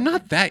also like, I'm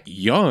not that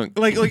young.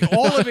 Like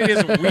all of it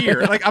is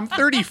weird. Like I'm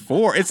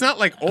 34. It's not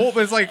like old,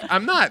 but it's like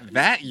I'm not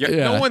that young.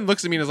 Yeah. No one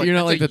looks at me and is like, you're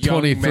not like the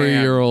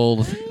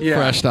 23-year-old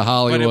fresh to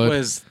Hollywood. But it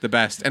was the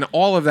best, and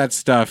all of that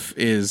stuff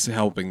is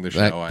helping the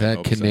show.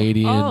 That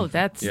Canadian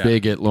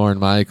bigot Lorne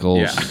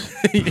Michaels.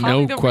 Yeah.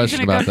 No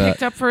question about that.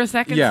 Picked up for a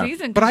second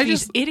season. But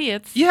these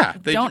idiots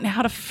don't know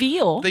how to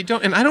feel. They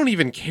don't, and I don't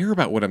even care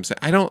about what I'm saying.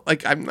 I don't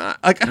like. I'm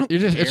not like I don't.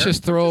 It's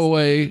just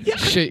throwaway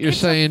shit you're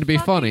saying to be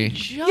funny.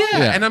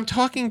 Yeah, and I'm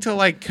talking to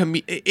like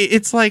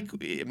it's like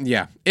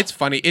it's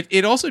funny.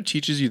 It also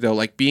teaches you though,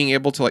 like being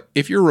able to like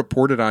if you're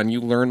reported on,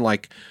 you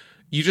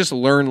just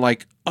learn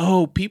like,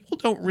 oh, people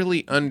don't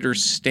really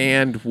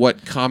understand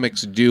what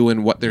comics do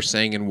and what they're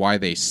saying and why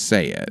they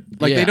say it.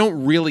 Like they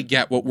don't really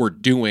get what we're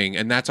doing,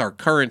 and that's our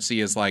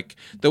currency is like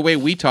the way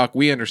we talk,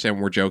 we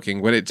understand we're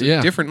joking, but it's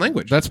a different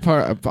language. That's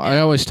part I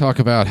always talk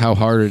about how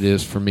hard it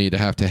is for me to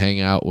have to hang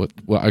out with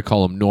what I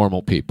call them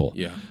normal people.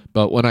 Yeah.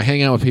 But when I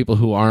hang out with people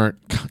who aren't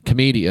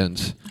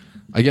comedians,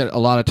 I get a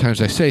lot of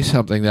times I say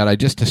something that I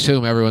just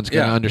assume everyone's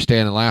going to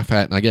understand and laugh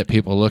at, and I get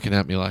people looking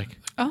at me like,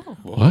 oh,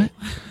 what?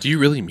 Do you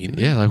really mean that?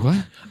 Yeah, like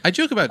what? I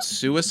joke about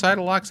suicide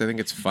a lot because I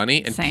think it's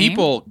funny, and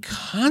people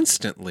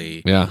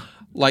constantly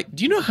Like,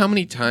 do you know how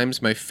many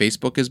times my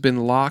Facebook has been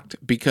locked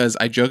because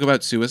I joke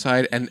about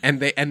suicide and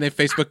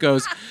Facebook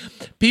goes,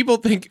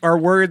 people are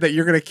worried that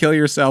you're going to kill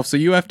yourself, so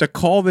you have to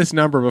call this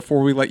number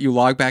before we let you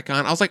log back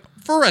on. I was like,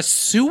 for a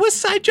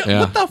suicide joke?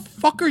 Yeah. What the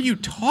fuck are you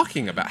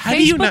talking about? How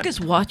do you Facebook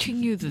is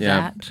watching you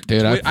that.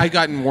 Dude, I've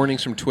gotten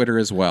warnings from Twitter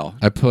as well.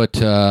 I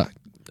put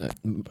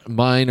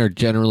mine are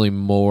generally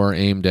more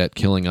aimed at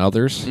killing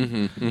others,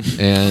 and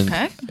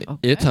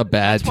it's a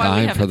bad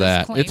time for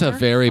that. It's a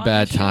very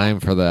bad time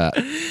for that.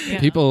 Yeah.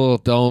 People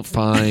don't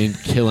find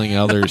killing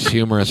others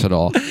humorous at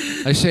all.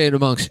 I say it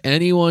amongst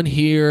anyone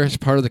here as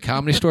part of the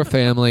Comedy Store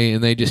family,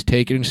 and they just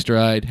take it in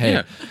stride.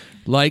 Hey,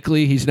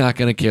 likely he's not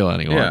going to kill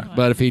anyone,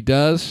 but if he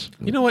does,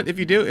 you know what? If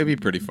you do, it'd be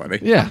pretty funny.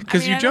 Yeah,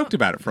 because you joked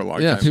about it for a long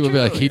time. Yeah, people will be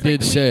like, he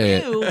did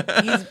say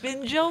it. He's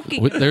been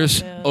joking.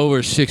 There's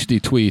over 60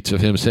 tweets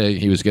of him saying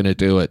he was going to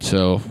do it,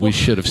 so we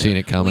should have seen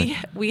it coming.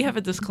 We have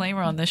a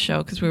disclaimer on this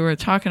show because we were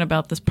talking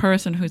about this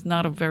person who's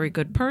not a very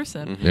good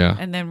person. Yeah,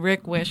 and then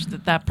Rick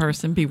wished that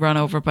person be run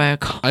over by a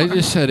car. I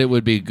just said it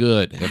would be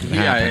good if it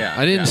happened.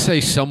 I didn't say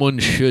someone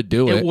should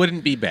do it. It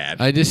wouldn't be bad.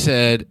 I just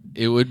said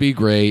it would be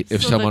great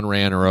if someone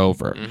ran her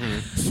over.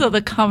 So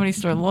the Comedy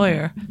Store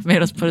lawyer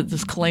made us put a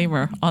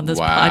disclaimer on this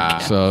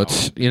podcast. So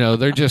it's,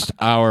 they're just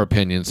our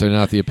opinions. They're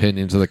not the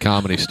opinions of the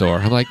Comedy Store.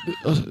 I'm like,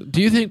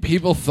 do you think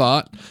people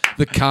thought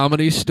the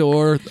Comedy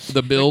Store,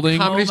 the building...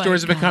 Comedy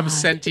Stores have become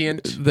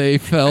sentient. They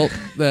felt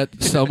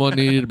that someone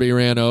needed to be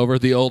ran over.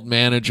 The old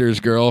manager's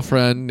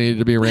girlfriend needed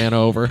to be ran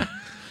over.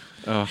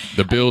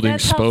 The building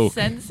spoke.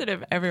 How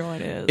sensitive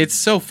everyone is. It's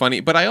so funny,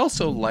 but I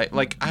also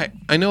like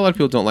I know a lot of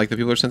people don't like that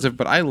people are sensitive,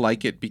 but I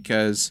like it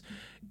because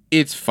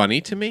it's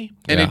funny to me,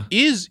 and it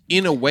is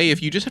in a way.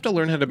 If you just have to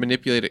learn how to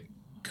manipulate it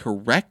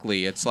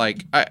correctly, it's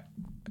like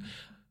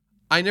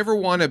I never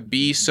want to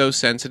be so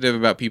sensitive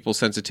about people's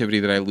sensitivity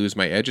that I lose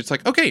my edge. It's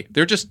like, okay,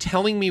 they're just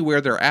telling me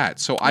where they're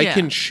at, so I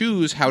can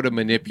choose how to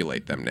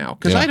manipulate them now.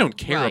 Because I don't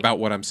care about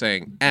what I'm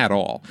saying at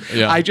all.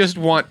 Yeah. I just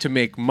want to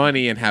make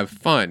money and have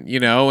fun,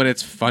 And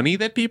it's funny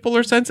that people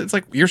are sensitive. It's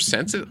like, you're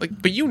sensitive,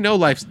 but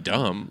life's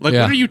dumb. Like,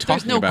 what are you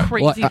talking about?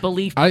 There's no crazy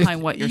belief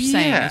behind what you're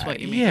saying is what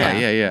you mean.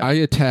 Yeah. I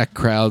attack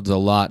crowds a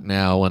lot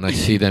now when I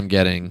see them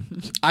getting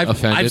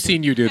offended. I've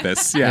seen you do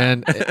this,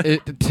 And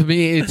to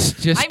me, it's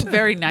just... I'm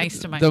very nice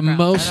to my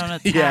crowd.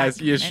 Yes,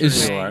 you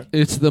sure are.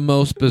 It's the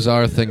most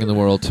bizarre thing in the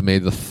world to me.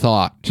 The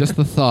thought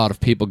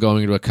of people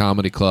going to a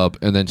comedy club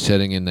and then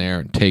sitting in there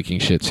and taking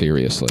shit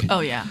seriously.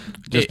 Oh yeah,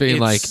 just being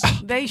like,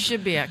 they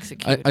should be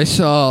executed. I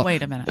saw.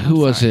 Wait a minute.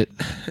 Who was it?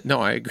 No,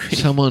 I agree.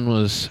 Someone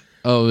was.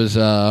 Oh, it was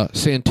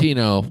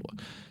Santino.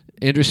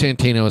 Andrew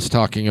Santino was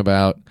talking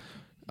about.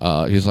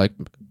 He's like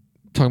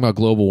talking about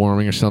global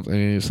warming or something.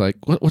 And he's like,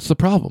 "What's the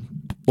problem?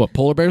 What,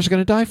 polar bears are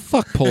going to die?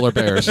 Fuck polar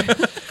bears."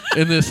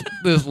 And this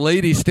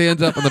lady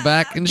stands up in the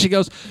back and she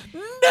goes,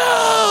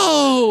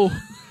 "No!"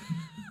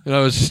 And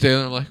I was just standing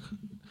there like,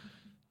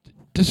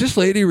 does this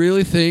lady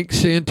really think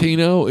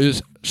Santino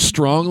is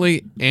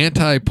strongly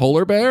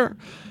anti-polar bear?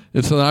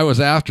 And so I was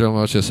after him.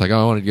 I was just like,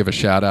 I want to give a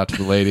shout out to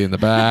the lady in the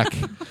back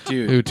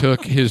who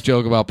took his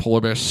joke about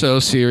polar bears so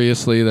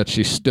seriously that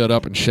she stood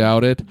up and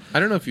shouted. I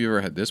don't know if you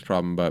ever had this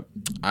problem, but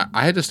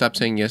I had to stop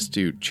saying yes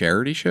to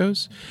charity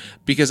shows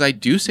because I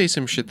do say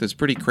some shit that's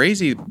pretty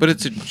crazy, but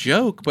it's a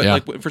joke. But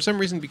like for some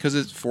reason, because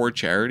it's for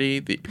charity,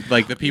 the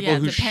people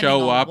who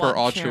show up are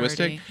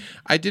altruistic.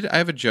 Charity. I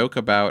have a joke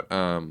about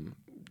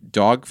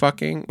dog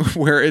fucking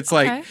where it's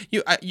like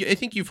I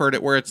think you've heard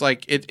it where it's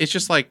like it's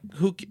just like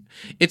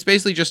it's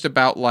basically just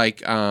about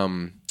like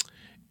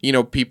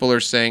people are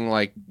saying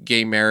like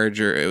gay marriage,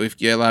 or if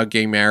you allow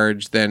gay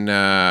marriage then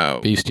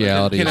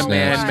bestiality, can a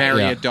man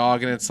marry a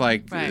dog, and it's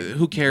like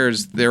who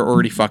cares, they're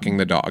already fucking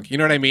the dog, you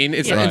know what I mean?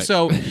 It's and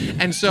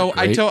so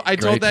I told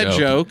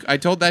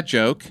that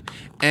joke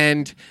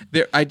and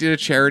I did a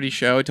charity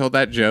show. I told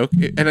that joke,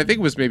 and I think it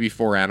was maybe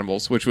for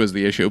animals, which was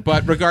the issue.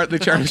 But regardless,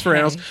 the charity's for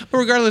animals. But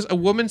regardless, a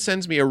woman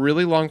sends me a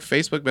really long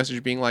Facebook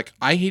message being like,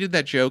 "I hated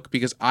that joke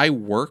because I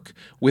work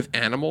with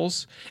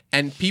animals,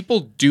 and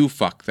people do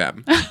fuck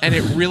them, and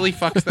it really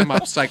fucks them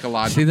up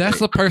psychologically." See, that's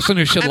the person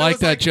who should like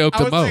that joke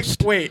the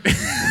most. Like, wait,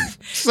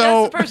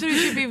 so that's the person who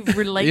should be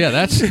related. Yeah,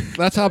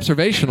 that's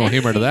observational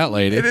humor to that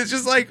lady. And it's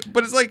just like,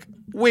 but it's like,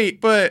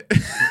 wait, but.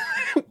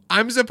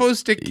 I'm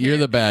supposed to care. You're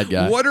the bad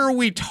guy. What are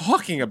we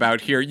talking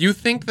about here? You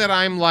think that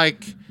I'm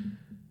like...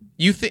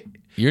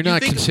 You're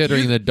not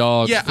considering the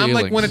dog feelings. I'm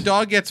like, when a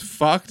dog gets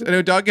fucked, and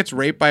a dog gets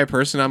raped by a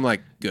person, I'm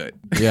like, good.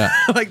 Yeah.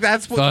 Like,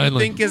 that's what you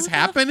think is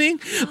happening?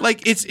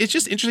 Like, it's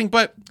just interesting.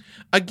 But,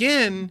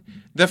 again,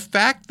 the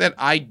fact that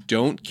I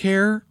don't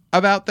care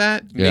about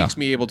that makes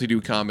me able to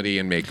do comedy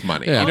and make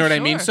money. You know what I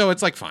mean? So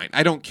it's like, fine.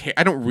 I don't care.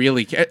 I don't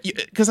really care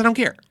because I don't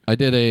care. I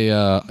did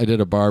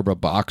a Barbara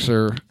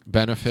Boxer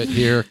benefit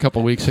here a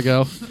couple weeks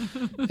ago,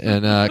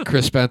 and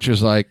Chris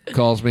Spencer's like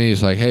calls me.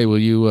 He's like, "Hey, will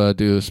you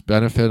do this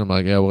benefit?" I'm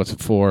like, "Yeah, what's it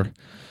for?"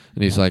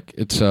 And he's like,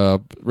 "It's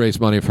raise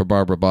money for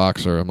Barbara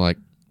Boxer." I'm like,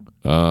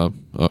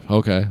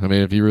 "Okay. I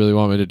mean, if you really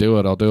want me to do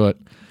it, I'll do it."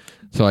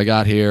 So I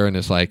got here, and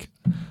it's like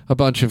a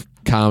bunch of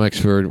comics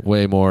who are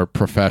way more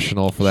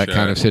professional for that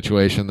kind of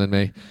situation than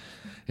me.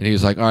 And he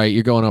was like, all right,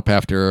 you're going up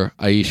after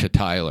Aisha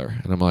Tyler.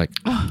 And I'm like,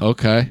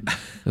 okay.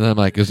 And I'm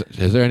like, is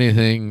there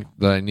anything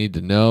that I need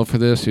to know for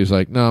this? He was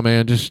like, no,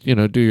 man, just,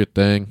 do your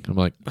thing. I'm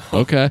like,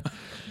 okay.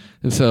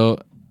 And so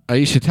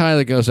Aisha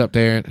Tyler goes up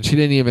there, and she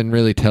didn't even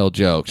really tell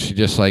jokes. She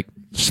just,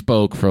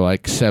 spoke for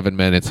 7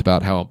 minutes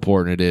about how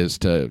important it is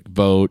to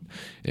vote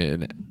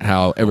and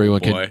how everyone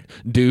can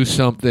do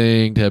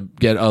something to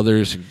get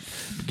others,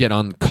 get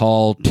on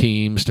call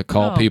teams to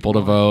call people to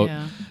vote.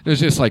 Yeah. It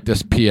was just like this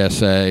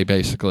PSA,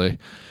 basically.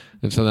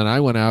 And so then I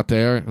went out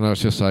there, and I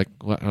was just like,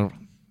 what?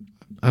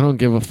 I don't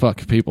give a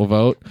fuck if people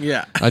vote.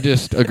 Yeah. I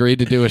just agreed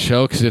to do a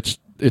show because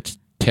it's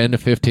 10 to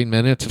 15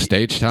 minutes of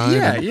stage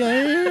time.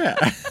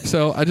 Yeah.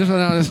 So I just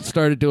went out and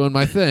started doing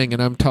my thing,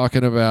 and I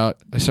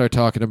started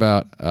talking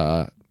about,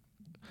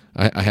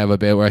 I have a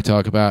bit where I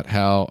talk about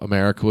how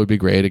America would be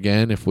great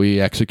again if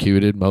we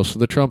executed most of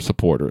the Trump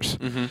supporters.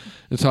 Mm-hmm.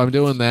 And so I'm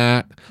doing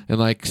that,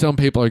 and some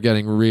people are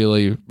getting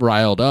really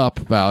riled up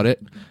about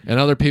it, and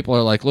other people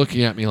are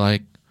looking at me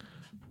like,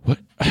 what?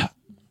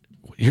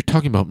 You're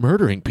talking about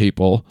murdering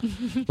people.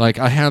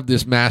 I have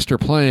this master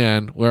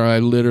plan where I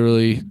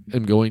literally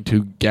am going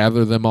to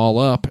gather them all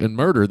up and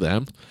murder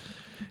them.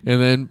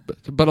 And then,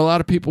 but a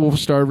lot of people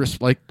started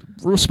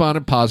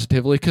responding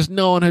positively because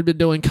no one had been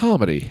doing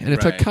comedy, and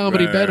it's a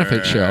comedy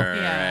benefit show.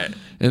 Yeah.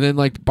 And then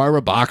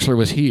Barbara Boxer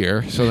was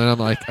here, so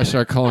then I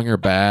started calling her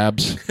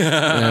Babs, and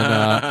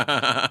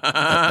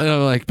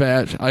I'm like,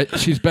 Babs.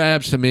 She's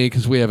Babs to me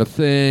because we have a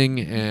thing,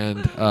 and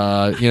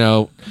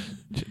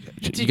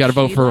you got to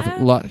vote for a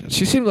lot.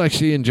 She seemed like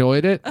she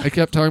enjoyed it. I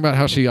kept talking about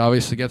how she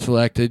obviously gets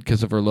elected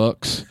because of her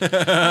looks.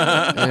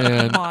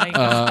 And, oh my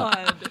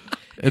God.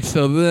 And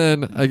so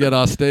then I get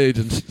off stage,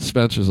 and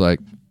Spencer's like,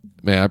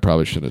 man, I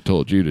probably shouldn't have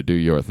told you to do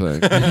your thing.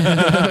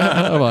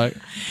 I'm like,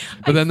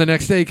 but then the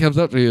next day he comes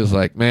up to me, he was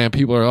like, man,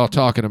 people are all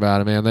talking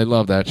about it, man. They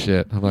love that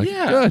shit. I'm like,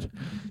 good.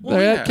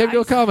 Well, came to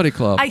a comedy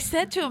club. I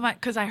said to him,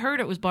 because I heard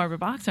it was Barbara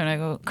Boxer, and I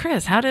go,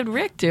 Chris, how did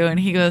Rick do? And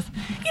he goes,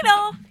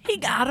 he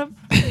got him.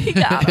 He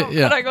got him.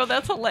 Yeah. And I go,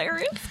 that's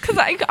hilarious. Because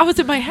I was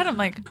in my head, I'm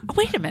like,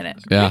 wait a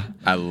minute. Yeah.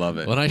 I love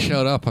it. When I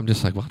showed up, I'm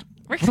just like, what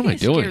Rick's am I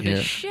doing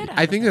here?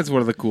 I think that's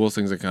one of the coolest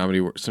things in comedy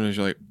where sometimes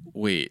you're like,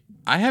 wait,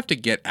 I have to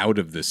get out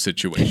of this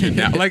situation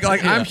now.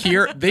 I'm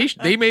here.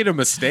 They made a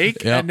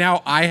mistake, and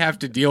now I have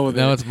to deal with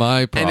it. Now it's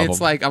my problem. And it's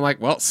I'm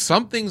like, well,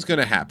 something's going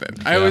to happen.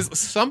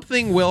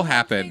 Something will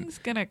happen. Something's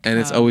gonna come.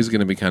 And it's always going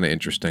to be kind of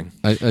interesting.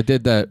 I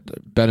did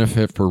that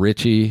benefit for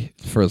Richie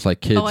for his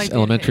kids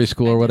elementary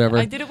school or whatever.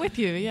 I did it with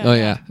you, yeah. Oh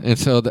yeah, and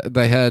so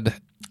they had.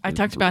 I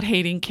talked about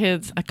hating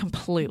kids. I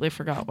completely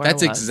forgot what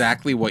That's it was.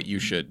 exactly what you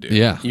should do.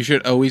 Yeah, you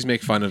should always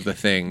make fun of the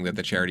thing that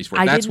the charity's for.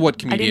 That's what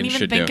comedians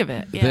should do. I didn't even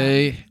think of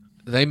it. Yeah.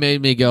 They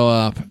made me go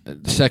up.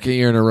 Second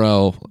year in a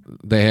row,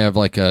 they have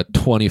a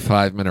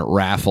 25-minute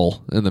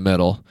raffle in the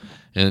middle.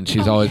 And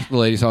the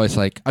lady's always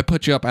like, I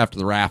put you up after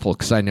the raffle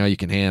because I know you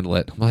can handle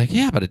it. I'm like,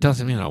 yeah, but it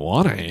doesn't mean I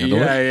want to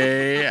handle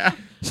it. Yeah.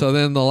 So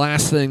then the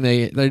last thing,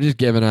 they're just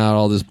giving out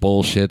all this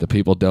bullshit that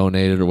people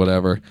donated or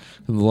whatever.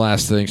 And the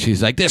last thing,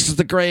 she's like, this is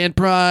the grand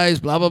prize,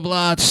 blah, blah,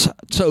 blah. It's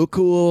so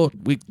cool.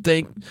 We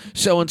thank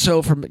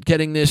so-and-so for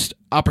getting this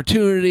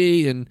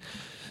opportunity. And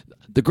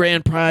the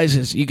grand prize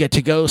is you get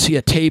to go see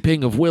a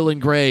taping of Will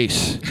and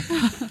Grace.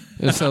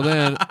 And so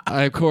then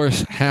I, of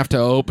course, have to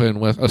open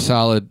with a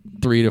solid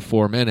 3 to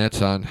 4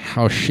 minutes on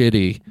how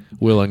shitty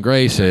Will and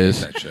Grace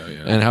is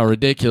and how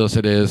ridiculous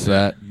it is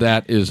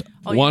that is,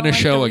 one, a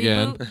show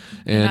again,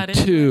 and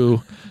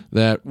two,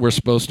 that we're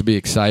supposed to be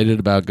excited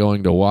about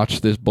going to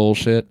watch this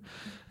bullshit.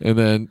 And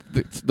then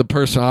the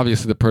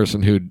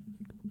person who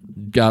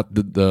got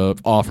the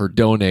offer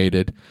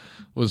donated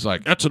was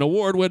like, that's an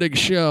award-winning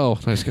show.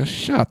 And I just go,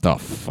 shut the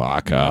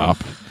fuck up.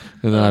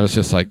 And then I was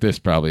just like, this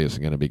probably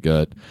isn't going to be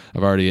good.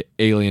 I've already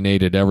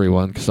alienated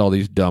everyone because all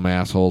these dumb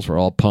assholes were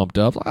all pumped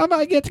up. I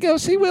might get to go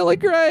see Will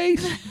and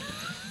Grace.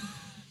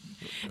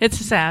 It's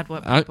sad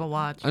what people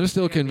watch. I'm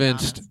still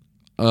convinced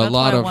I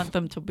want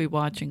them to be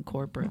watching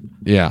corporate.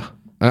 Yeah.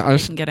 I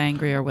can get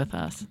angrier with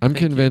us. I'm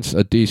convinced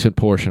a decent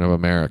portion of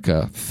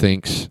America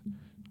thinks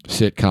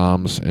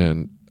sitcoms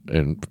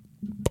and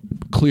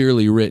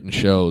clearly written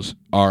shows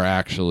are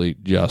actually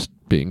just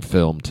being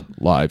filmed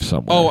live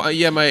somewhere. Oh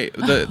yeah,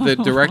 the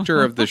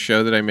director of the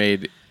show that I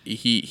made,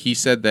 he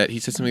said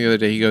something the other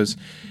day. He goes,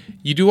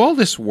 you do all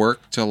this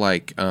work to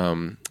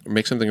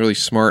make something really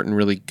smart and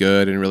really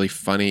good and really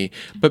funny,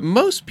 but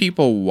most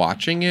people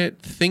watching it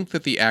think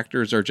that the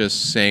actors are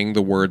just saying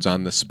the words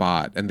on the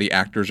spot and the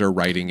actors are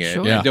writing it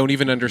and don't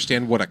even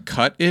understand what a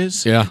cut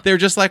is. Yeah. They're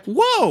just like,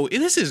 whoa,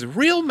 this is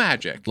real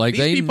magic. These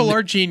people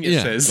are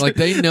geniuses. Yeah.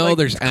 They know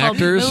there's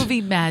actors,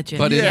 movie magic.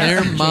 but in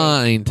their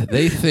mind,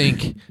 they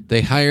think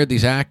they hired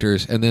these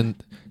actors and then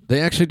They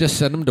actually just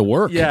send them to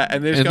work. Yeah,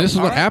 and this is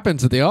what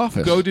happens at the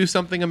office. Go do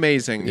something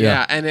amazing.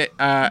 Yeah, and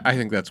I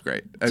think that's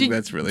great. I think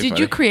that's really funny. Did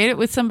you create it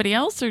with somebody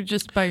else or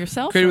just by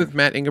yourself? Created with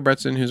Matt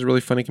Ingebretson, who's a really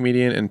funny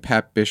comedian, and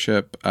Pat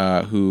Bishop,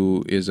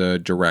 who is a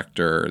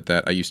director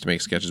that I used to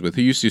make sketches with,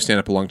 who used to do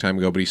stand-up a long time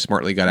ago, but he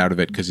smartly got out of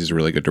it because he's a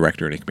really good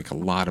director and he can make a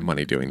lot of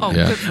money doing that. Oh,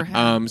 good for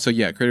him. So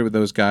yeah, created with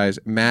those guys.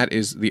 Matt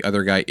is the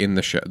other guy in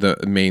the show, the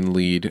main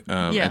lead,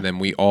 and then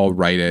we all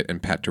write it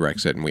and Pat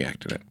directs it and we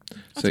act in it.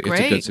 So it's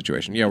a good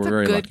situation. Yeah, we're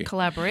very lucky. Good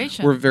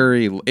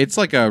collaboration. It's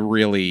like a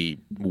really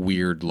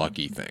weird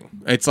lucky thing.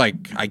 It's like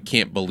I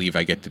can't believe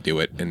I get to do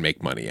it and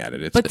make money at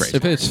it. It's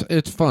great.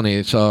 It's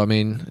funny. So I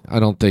mean, I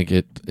don't think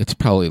it's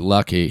probably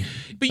lucky.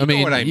 But you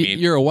know what I mean.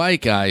 You're a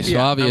white guy, so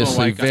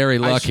obviously very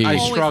lucky. I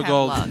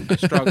struggled.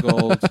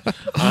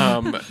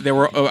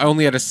 I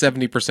only had a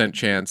 70%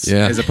 chance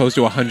as opposed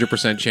to a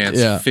 100%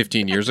 chance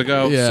 15 years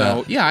ago. Yeah.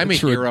 So yeah, I'm a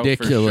hero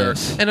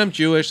ridiculous. for sure. And I'm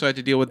Jewish, so I had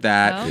to deal with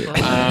that.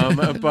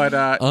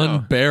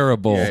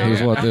 Unbearable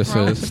is what this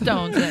is.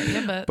 Stones at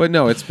you, but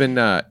no, it's been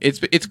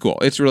it's cool.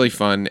 It's really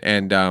fun,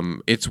 and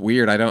it's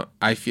weird.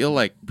 I feel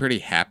like pretty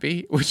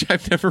happy, which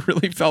I've never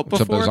really felt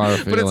before. It's a bizarre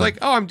feeling. But it's like,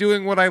 oh, I'm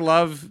doing what I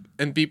love,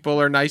 and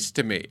people are nice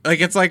to me.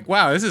 Like it's like,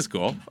 wow, this is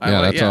cool.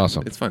 That's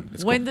awesome. It's fun.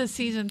 It's when cool. does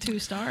season 2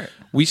 start?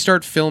 We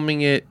start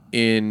filming it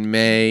in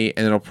May,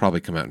 and it'll probably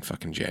come out in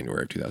fucking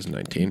January of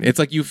 2019. It's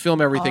like you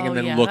film everything and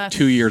then look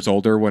 2 years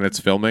older when it's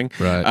filming.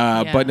 Right.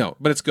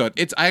 But it's good.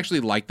 I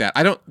actually like that.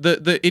 I don't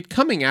it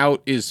coming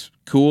out is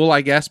cool,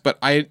 I guess, but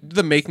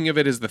the making of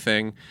it is the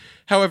thing.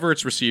 However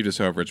it's received is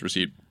however it's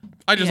received.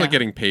 I just like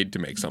getting paid to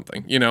make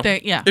something, you know?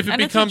 If it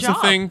becomes a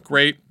thing,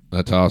 great.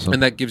 That's awesome.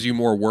 And that gives you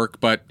more work,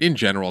 but in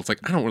general, it's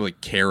like, I don't really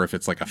care if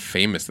it's like a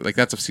famous, like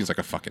that seems like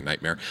a fucking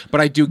nightmare. But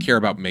I do care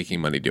about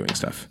making money doing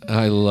stuff.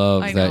 I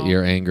love that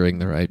you're angering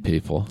the right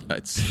people.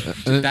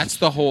 That's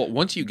the whole,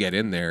 once you get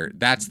in there,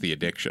 that's the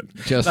addiction.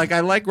 Like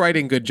I like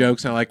writing good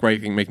jokes, and I like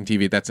making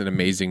TV. That's an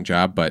amazing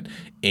job, but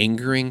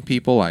angering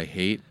people I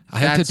hate. I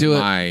have to do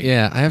it.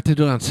 Yeah, I have to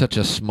do it on such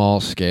a small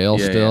scale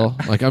still.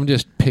 Like I'm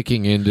just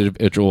picking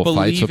individual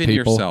fights with people. Believe in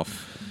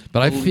yourself.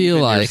 But I feel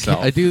like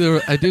I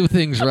do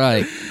things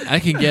right. I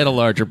can get a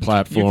larger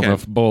platform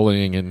of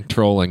bullying and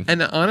trolling.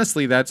 And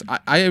honestly,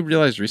 I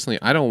realized recently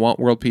I don't want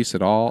world peace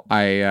at all.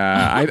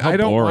 I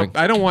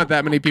don't want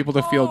that many people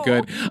to feel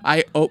good.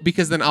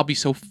 Because then I'll be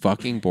so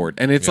fucking bored.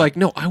 And it's like,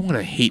 no, I want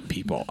to hate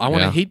people. I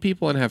want to hate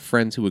people and have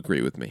friends who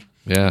agree with me.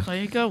 Yeah. There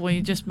you go. Well,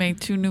 you just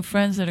made 2 new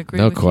friends that agree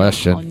with you. No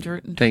question.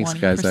 120%. Thanks,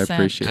 guys. I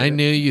appreciate it. I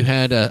knew you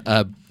had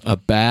a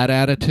bad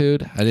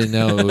attitude. I didn't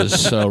know it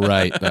was so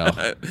right,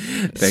 though.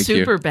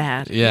 Super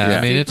bad. Yeah,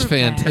 I mean, it's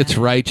it's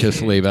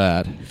righteously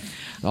bad.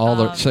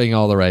 Saying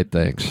all the right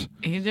things.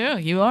 You do.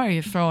 You are.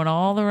 You're throwing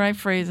all the right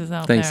phrases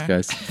out Thanks,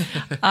 there.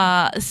 Thanks,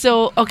 guys.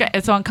 So, okay,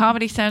 it's on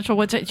Comedy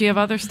Central. Do you have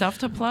other stuff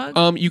to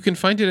plug? You can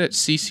find it at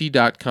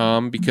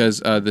cc.com because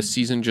the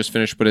season just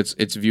finished, but it's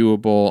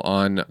viewable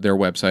on their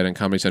website, on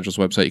Comedy Central's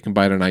website. You can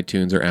buy it on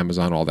iTunes or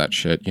Amazon, all that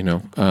shit, you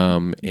know.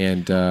 Oh,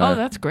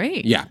 that's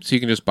great. Yeah, so you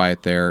can just buy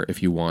it there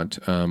if you want,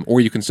 or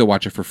you can still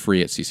watch it for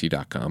free at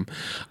cc.com.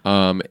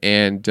 You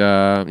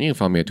can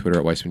follow me at Twitter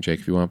at Weisman Jake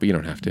if you want, but you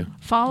don't have to.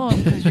 Follow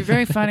him because you're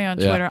very funny on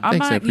Twitter.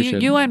 Thanks, I appreciate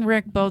it. You and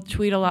Rick both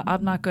tweet a lot.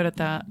 I'm not good at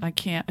that. I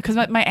can't because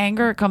my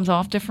anger comes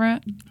off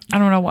different. I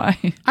don't know why.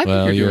 I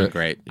think you're doing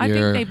great. I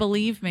think they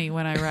believe me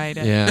when I write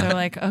it. Yeah. They're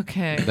like,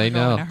 okay. They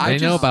know. They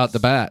know about the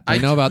bat. They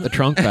know about the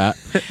trunk bat.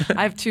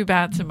 I have 2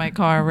 bats in my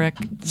car. Rick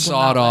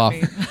sawed off.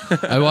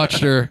 I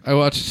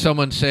watched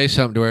someone say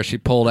something to her. She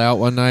pulled out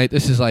one night.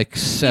 This is like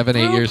 7,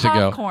 8 years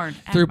ago.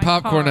 Threw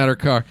popcorn at her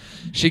car.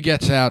 She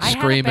gets out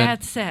screaming. I had a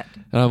bad set.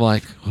 And I'm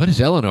like, what is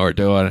Eleanor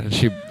doing? And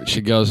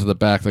she goes to the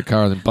back of the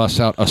car and then busts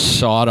out a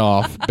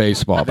sawed-off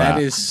baseball bat.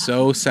 That is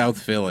so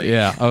South Philly.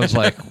 Yeah, I was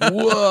like,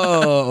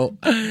 whoa.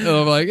 And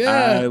I'm like,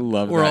 I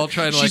love that. We're all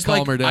trying to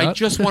calm her down. I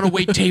just want to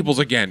wait tables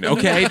again,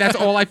 okay? That's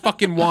all I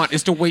fucking want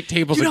is to wait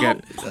tables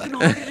again. You know how fucking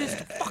hard it is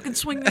to fucking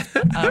swing this.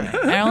 All right,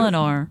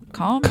 Eleanor,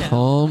 calm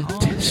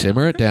down.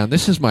 Simmer it down.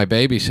 This is my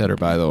babysitter,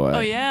 by the way. Oh,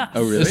 yeah.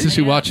 Oh, really? This is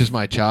who watches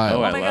my child.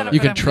 Oh, I love it.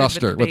 You can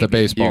trust her with a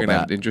baseball You're gonna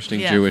bat. have an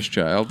interesting Jewish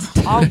child.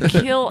 I'll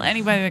kill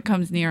anybody that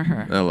comes near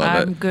her. I love it.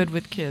 I'm good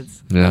with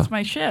kids. Yeah. That's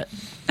my shit.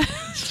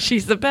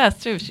 She's the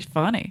best, too. She's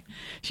funny.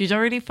 She's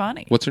already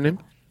funny. What's her name?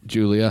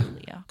 Julia.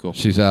 Yeah. Cool.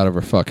 She's out of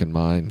her fucking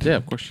mind. Yeah,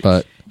 of course she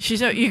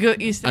is.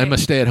 But I'm a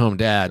stay-at-home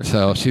dad,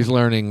 so she's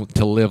learning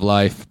to live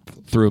life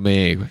through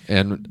me,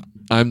 and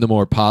I'm the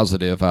more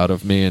positive out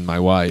of me and my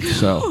wife,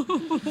 so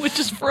which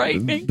is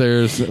frightening.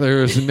 There's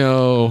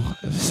no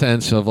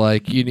sense of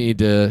like you need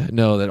to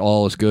know that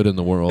all is good in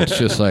the world. It's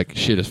just like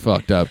shit is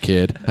fucked up,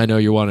 kid. I know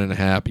you're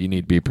 1.5. You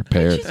need to be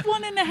prepared. She's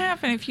 1.5,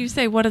 and if you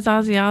say what does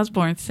Ozzy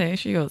Osbourne say,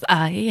 she goes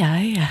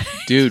aye.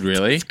 Dude,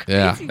 really?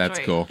 Yeah, that's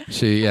cool.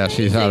 She's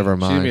out of her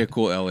mind. She's gonna be a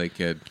cool LA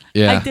kid.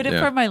 Yeah, I did it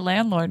for my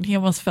landlord, and he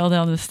almost fell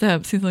down the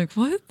steps. He's like,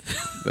 "What?"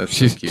 That's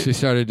so cute. She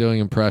started doing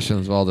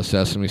impressions of all the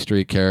Sesame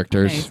Street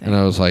characters, Amazing. and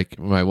I was like,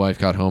 when my wife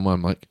got home,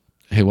 I'm like,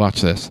 "Hey,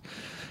 watch this,"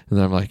 and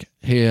then I'm like,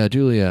 "Hey,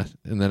 Julia,"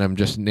 and then I'm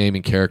just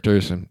naming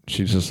characters, and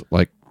she's just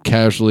like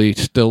casually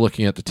still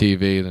looking at the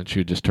TV, and then she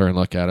would just turn and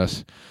look at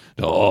us.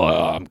 Oh,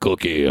 I'm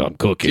cookie.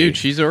 Dude,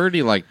 she's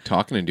already like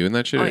talking and doing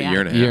that shit a year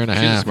and a half. Year and a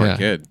half. She's a smart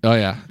kid. Oh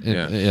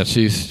yeah.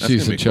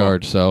 She's in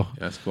charge. Cool. So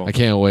that's cool. I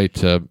can't wait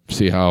to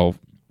see how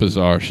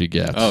bizarre she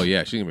gets. Oh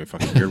yeah, she's gonna be a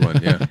fucking weird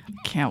one. Yeah.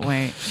 Can't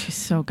wait. She's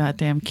so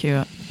goddamn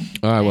cute.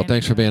 All right. Well,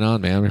 thanks for being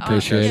on, man. We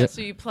appreciate it.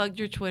 So you plugged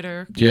your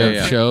Twitter. Do you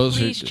have shows?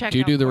 Do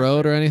you do the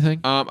road or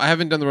anything? I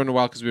haven't done the road in a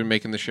while because we've been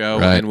making the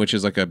show, and which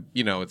is like a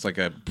it's like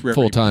a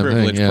full-time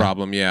privilege thing,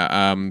 problem.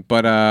 Yeah.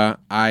 But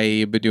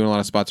I've been doing a lot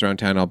of spots around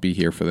town. I'll be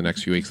here for the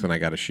next few weeks. Then I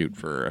got to shoot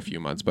for a few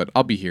months, but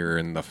I'll be here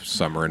in the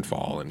summer and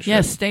fall and shit.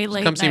 Yeah, stay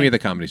late. Come see me at the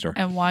Comedy Store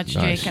and watch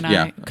Jake and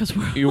I because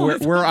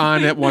we're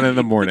on at 1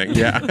 a.m.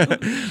 Yeah,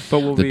 but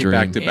we'll be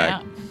back to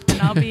back.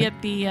 And I'll be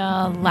at the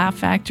Laugh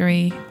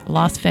Factory,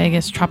 Las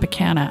Vegas,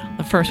 Tropicana,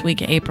 the first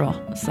week of April.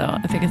 So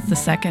I think it's the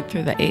 2nd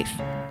through the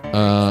 8th.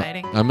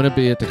 I'm going to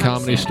be at the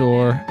Comedy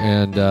Store,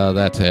 and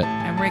that's it.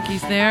 And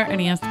Ricky's there, and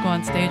he has to go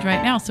on stage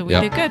right now. So we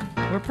did good.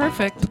 We're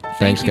perfect. Thanks,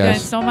 Thank you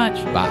guys so much.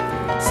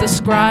 Bye.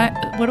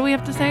 Subscribe. What do we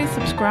have to say?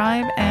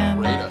 Subscribe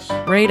and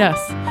rate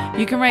us.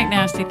 You can write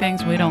nasty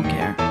things. We don't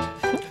care.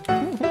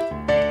 Thank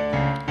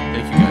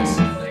you guys.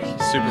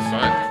 Super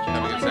fun.